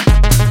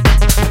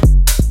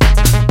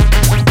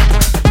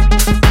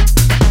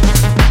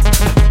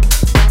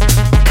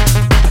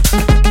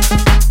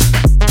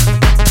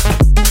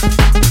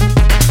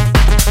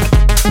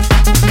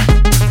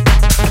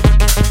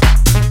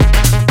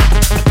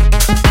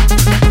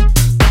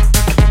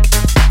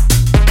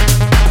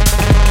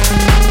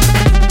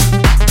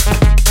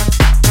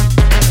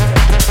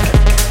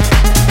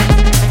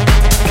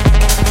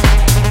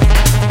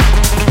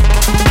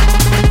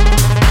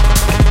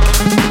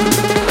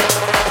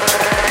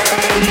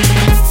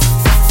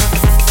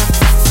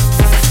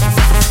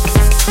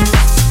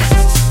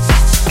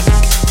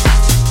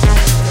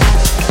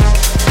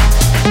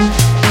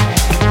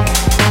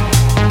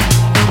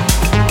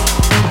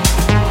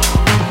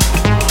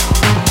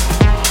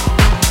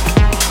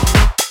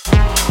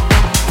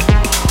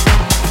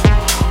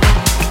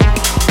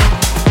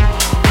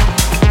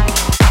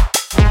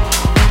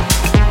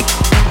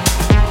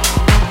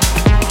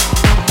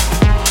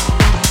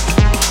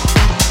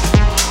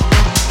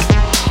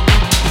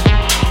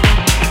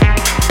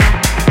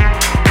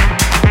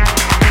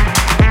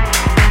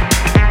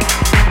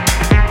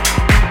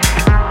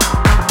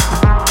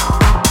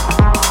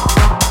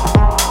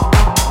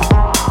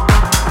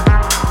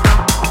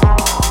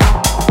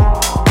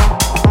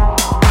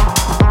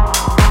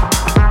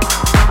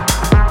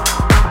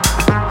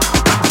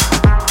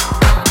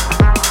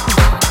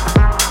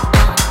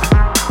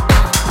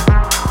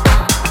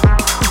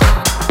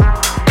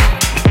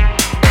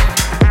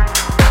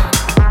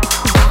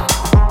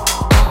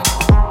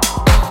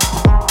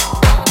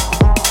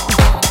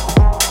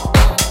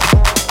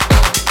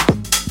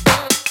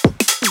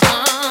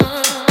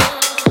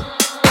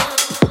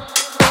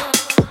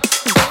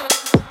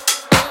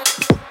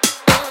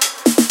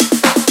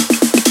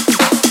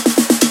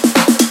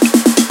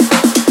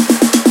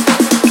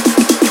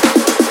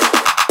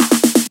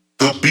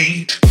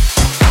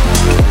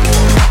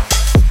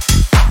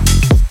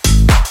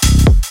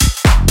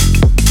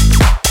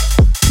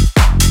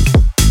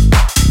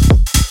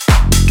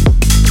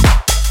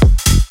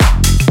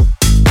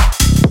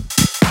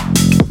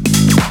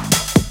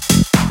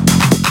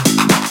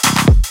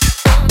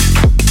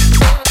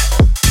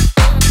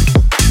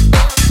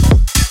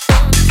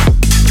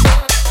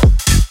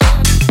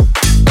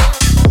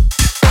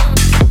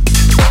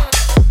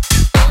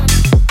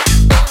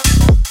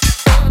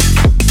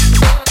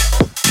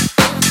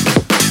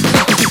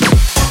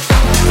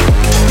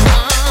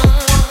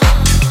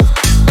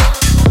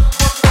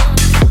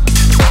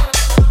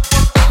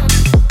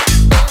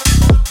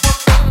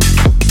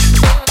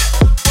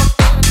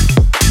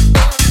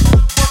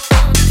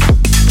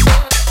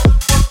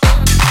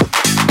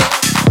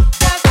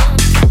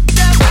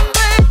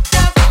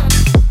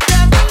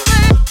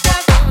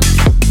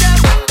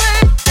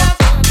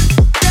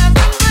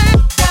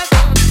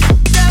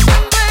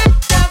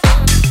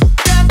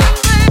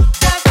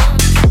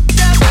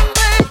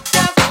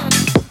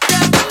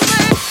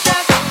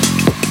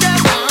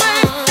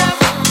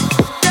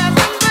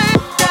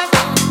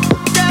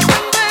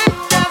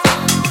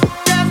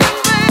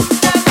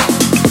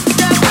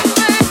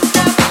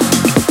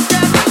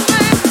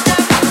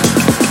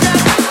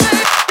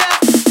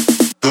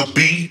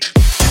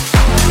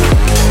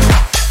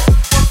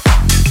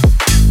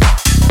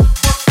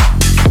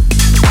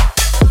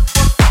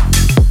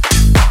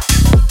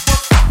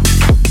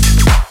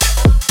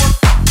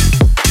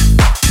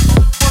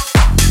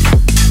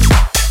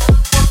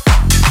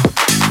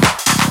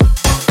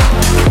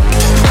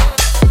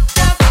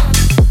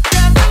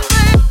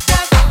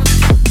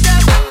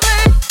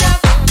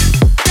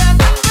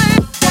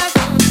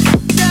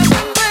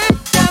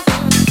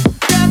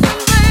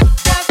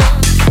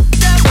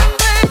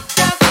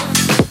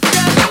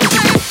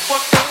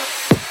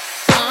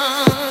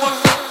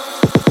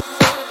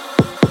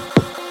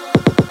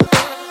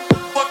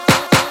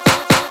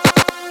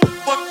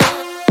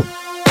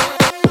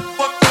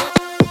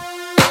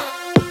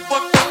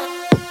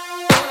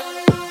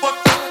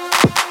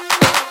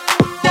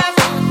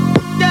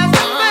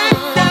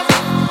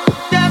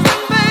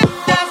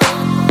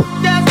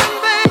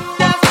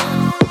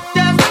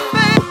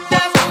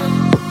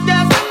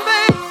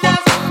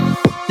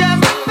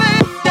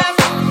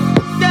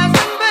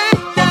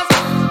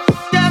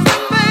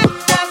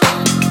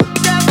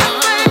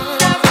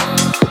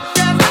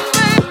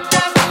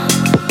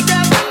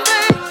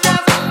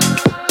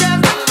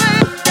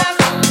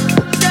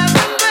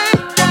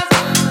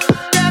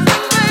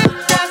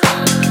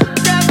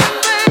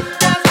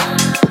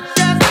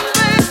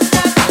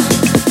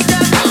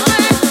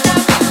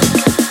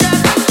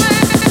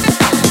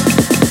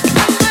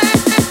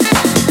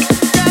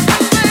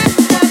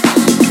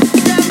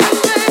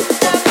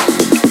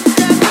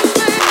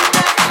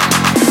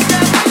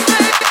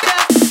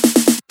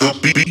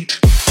 beat.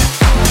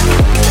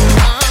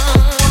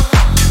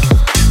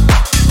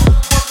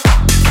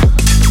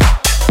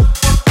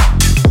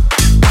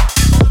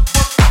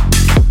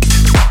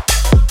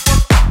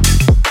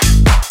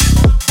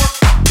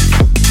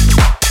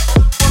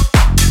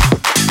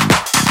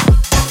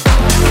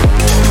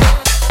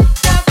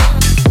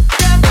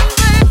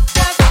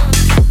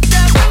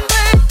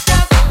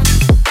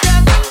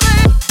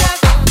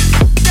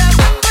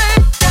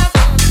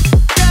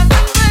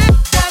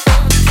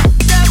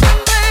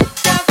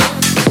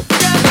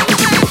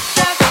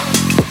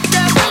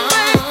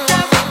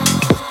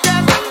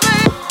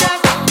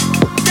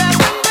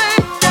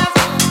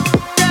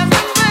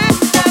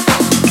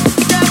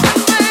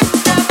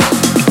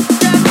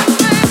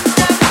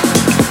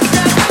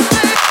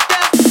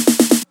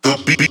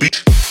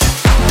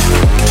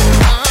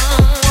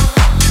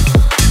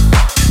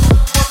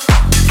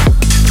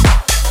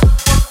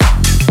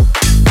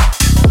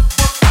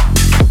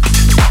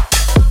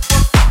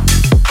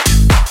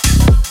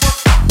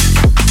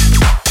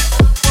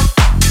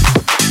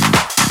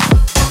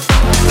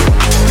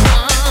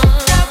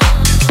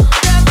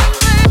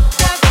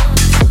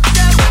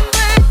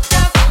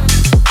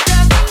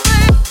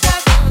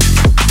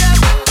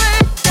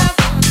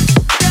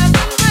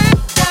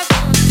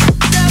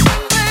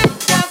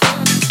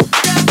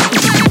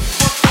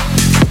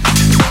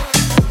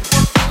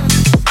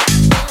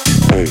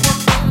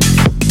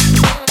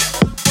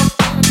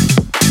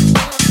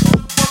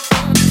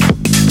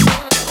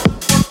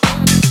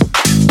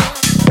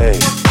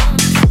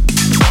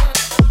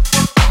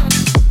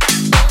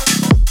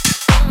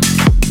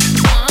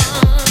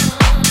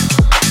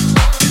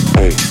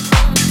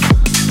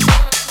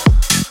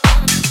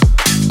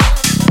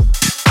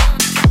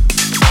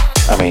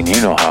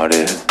 You know how it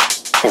is.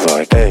 It's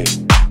like, hey.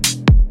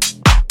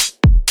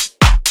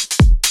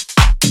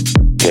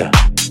 Yeah.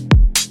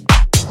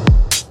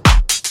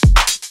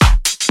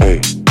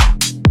 Hey.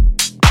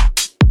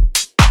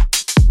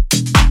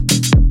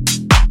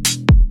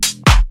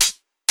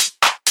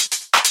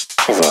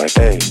 It's like,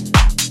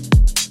 hey.